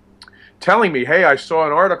telling me, "Hey, I saw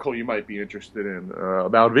an article you might be interested in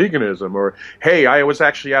about veganism," or, "Hey, I was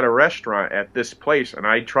actually at a restaurant at this place and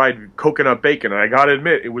I tried coconut bacon, and I gotta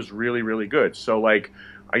admit it was really, really good." So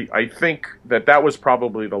I think that was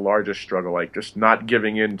probably the largest struggle, just not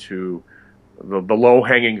giving in to the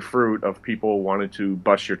low-hanging fruit of people wanting to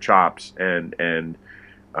bust your chops and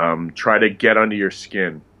try to get under your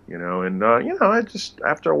skin. I just,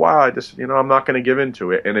 after a while, I'm not going to give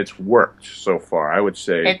into it, and it's worked so far, I would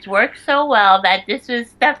say. It's worked so well that this was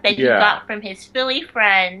stuff that he got from his Philly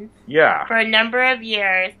friends for a number of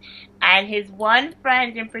years, and his one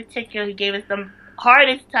friend in particular who gave us the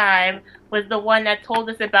hardest time was the one that told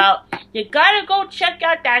us about, "You gotta go check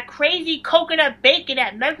out that crazy coconut bacon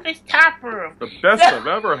at Memphis Tap Room." The best I've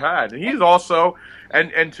ever had. And he's also,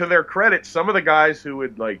 and to their credit, some of the guys who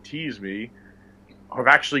would tease me have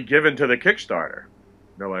actually given to the Kickstarter.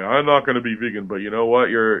 They're like, "I'm not going to be vegan, but you know what?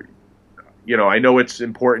 I know it's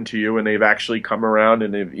important to you," and they've actually come around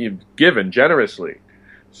and they've given generously.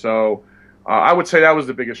 So I would say that was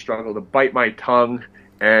the biggest struggle, to bite my tongue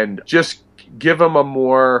and just give them a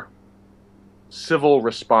more civil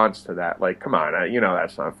response to that. Come on,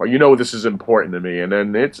 that's not fun. This is important to me, and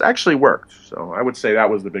then it's actually worked. So I would say that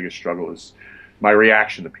was the biggest struggle, is my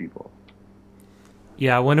reaction to people.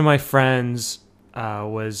 Yeah, one of my friends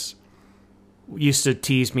used to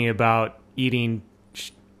tease me about eating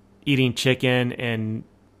chicken, and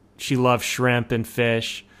she loved shrimp and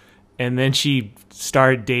fish, and then she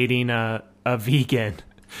started dating a vegan.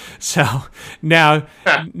 So now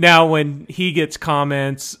when he gets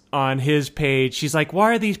comments on his page, she's like,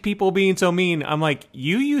 "Why are these people being so mean?" I'm like,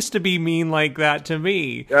 "You used to be mean like that to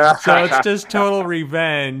me." So it's just total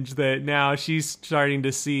revenge that now she's starting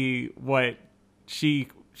to see what she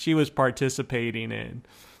she was participating in.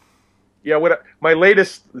 Yeah, my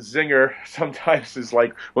latest zinger sometimes is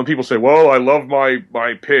like when people say, "Well, I love my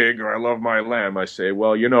pig or I love my lamb." I say,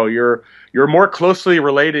 "Well, you're more closely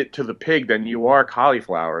related to the pig than you are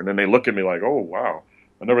cauliflower." And then they look at me like, "Oh, wow,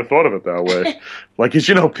 I never thought of it that way." Like, 'cause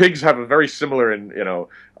pigs have a very similar and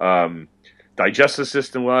digestive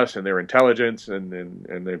system to us, and their intelligence, and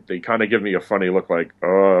they kind of give me a funny look, like,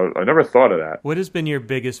 I never thought of that. What has been your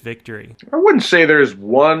biggest victory? I wouldn't say there's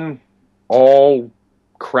one all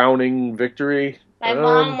crowning victory. My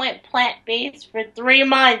mom went plant-based for 3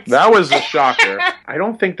 months. That was a shocker. I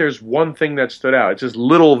don't think there's one thing that stood out. It's just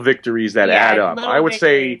little victories that add up. I would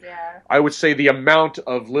say the amount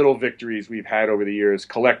of little victories we've had over the years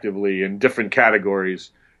collectively in different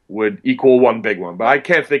categories would equal one big one. But I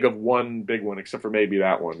can't think of one big one except for maybe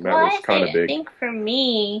that one. That was kind of big. I think for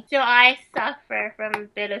me, so I suffer from a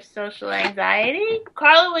bit of social anxiety.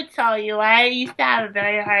 Carla would tell you I used to have a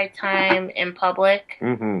very hard time in public.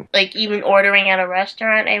 Mm-hmm. Like even ordering at a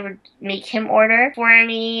restaurant, I would make him order for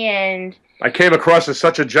me, and I came across as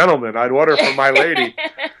such a gentleman. I'd order for my lady.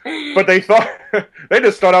 But they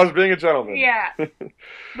just thought I was being a gentleman. Yeah.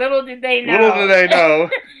 Little did they know. Little did they know.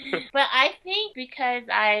 But I think because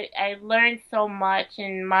I learned so much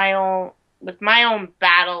with my own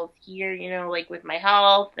battles here, like with my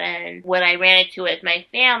health and what I ran into with my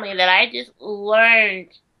family, that I just learned,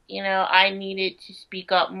 I needed to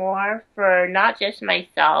speak up more for not just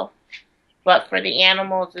myself, but for the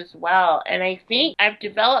animals as well. And I think I've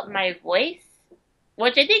developed my voice,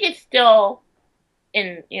 which I think is still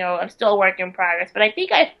I'm still a work in progress, but I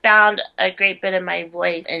think I found a great bit of my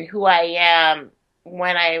voice and who I am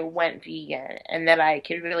when I went vegan, and that I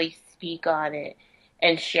could really speak on it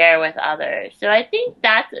and share with others. So I think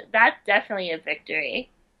that's definitely a victory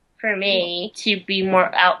for me, to be more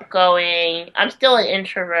outgoing. I'm still an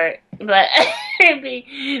introvert, but to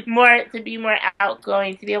be more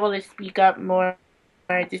outgoing, to be able to speak up more,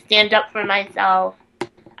 to stand up for myself.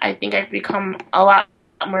 I think I've become a lot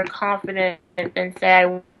more confident than say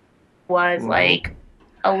I was like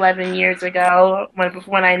 11 years ago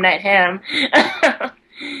when I met him.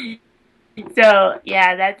 So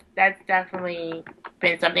yeah, that's definitely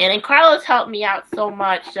been something. And Carlos helped me out so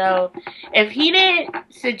much. So if he didn't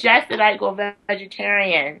suggest that I go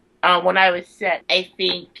vegetarian when I was sick, I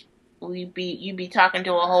think you'd be talking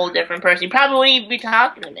to a whole different person. You probably wouldn't even be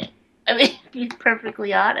talking to me. I mean, to be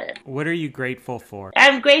perfectly honest. What are you grateful for?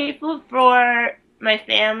 I'm grateful for my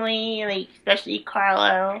family, like especially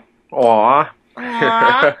Carlo. Aww.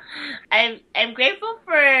 I'm grateful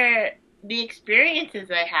for the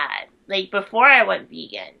experiences I had, like before I went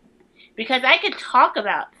vegan, because I could talk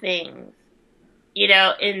about things,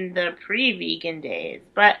 in the pre-vegan days.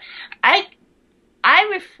 But I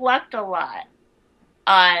reflect a lot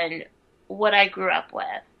on what I grew up with,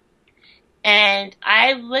 and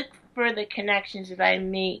I look for the connections that I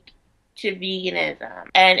make to veganism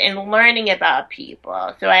and in learning about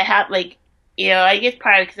people. So I have I guess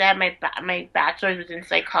probably because I have my bachelor's was in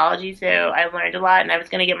psychology, so I learned a lot, and I was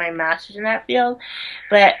going to get my master's in that field.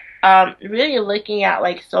 But really looking at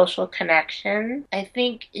social connection, I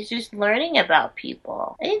think it's just learning about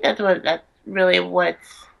people. I think that's really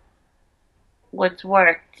what's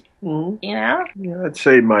worked. Mm-hmm. Yeah, I'd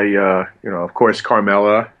say my of course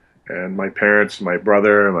Carmela, and my parents, my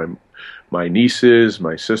brother, my nieces,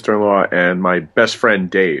 my sister-in-law, and my best friend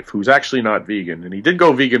Dave, who's actually not vegan. And he did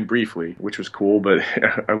go vegan briefly, which was cool, but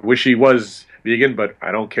I wish he was vegan, but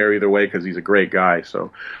I don't care either way because he's a great guy.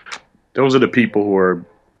 So those are the people who are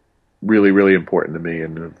really, really important to me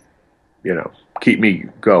and, keep me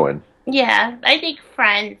going. Yeah, I think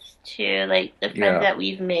friends too, like the friends that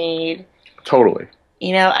we've made. Totally.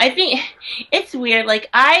 I think it's weird.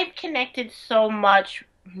 I've connected so much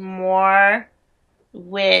more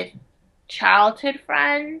with childhood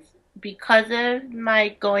friends because of my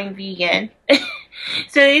going vegan.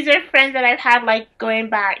 So these are friends that I've had going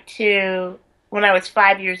back to when I was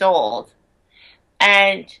 5 years old.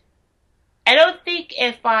 And I don't think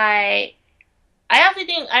I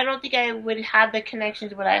don't think I would have the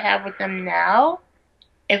connections what I have with them now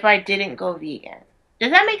if I didn't go vegan.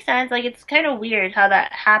 Does that make sense? It's kind of weird how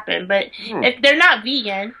that happened, but if they're not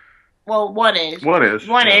vegan, well, one is. One is.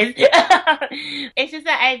 It's just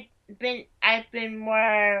that I've been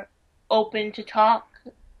more open to talk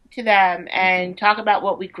to them and talk about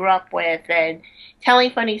what we grew up with and telling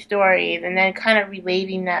funny stories and then kind of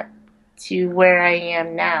relating that to where I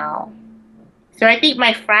am now. So I think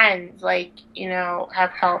my friends,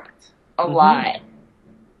 have helped a lot.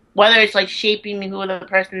 whether it's like shaping me who the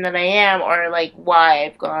person that I am or like why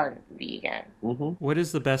I've gone vegan. What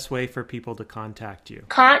is the best way for people to contact you?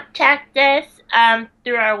 Contact us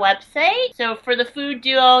through our website. So for The Food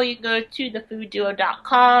Duo, you can go to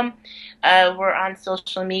thefoodduo.com. We're on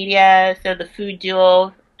social media, so The Food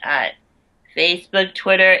Duo, Facebook,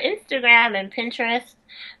 Twitter, Instagram, and Pinterest.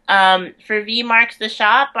 For V Marks the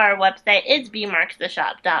Shop, our website is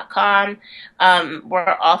vmarkstheshop.com.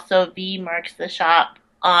 We're also V Marks the Shop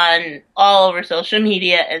on all over social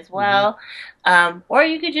media as well. Or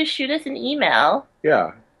you could just shoot us an email.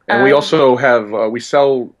 Yeah. And we also have, we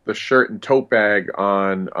sell the shirt and tote bag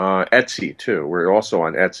on Etsy, too. We're also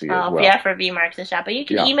on Etsy as well. Yeah, for V Marks the Shop. But you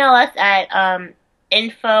can email us at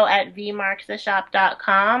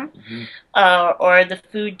info@vmarkstheshop.com or the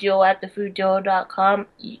Food Duo at thefoodduo.com,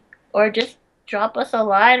 or just drop us a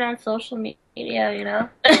line on social media, you know.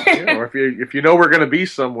 Yeah, or if you know we're going to be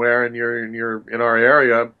somewhere and you're in our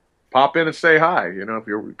area, pop in and say hi, you know,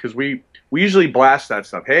 because we usually blast that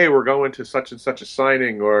stuff. Hey, we're going to such and such a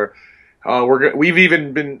signing, or there's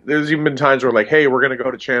even been times where like, hey, we're going to go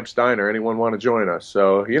to Champ's Diner. Anyone want to join us?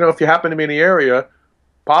 So, you know, if you happen to be in the area,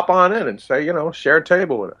 pop on in and say, you know, share a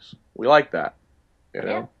table with us. We like that, you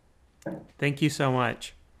know. Thank you so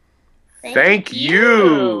much. Thank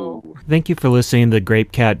you. Thank you for listening to the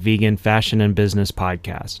Grape Cat Vegan Fashion and Business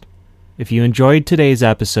Podcast. If you enjoyed today's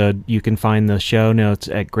episode, you can find the show notes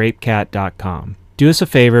at grapecat.com. Do us a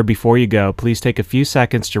favor before you go, please take a few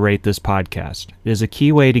seconds to rate this podcast. It is a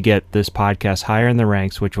key way to get this podcast higher in the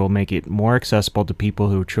ranks, which will make it more accessible to people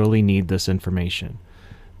who truly need this information.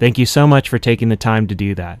 Thank you so much for taking the time to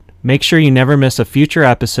do that. Make sure you never miss a future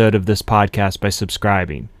episode of this podcast by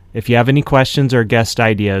subscribing. If you have any questions or guest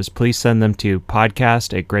ideas, please send them to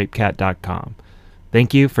podcast@grapecat.com.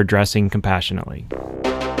 Thank you for dressing compassionately.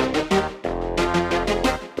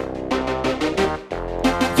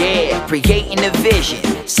 Yeah, creating a vision,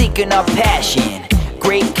 seeking our passion.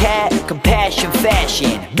 Great Cat, compassion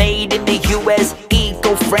fashion. Made in the US,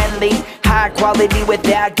 eco-friendly. High quality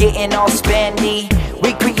without getting all spendy.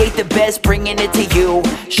 We create the best, bringing it to you.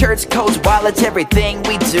 Shirts, coats, wallets, everything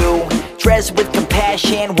we do. Dress with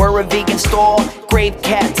compassion, we're a vegan store.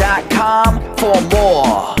 Grapecat.com for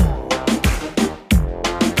more.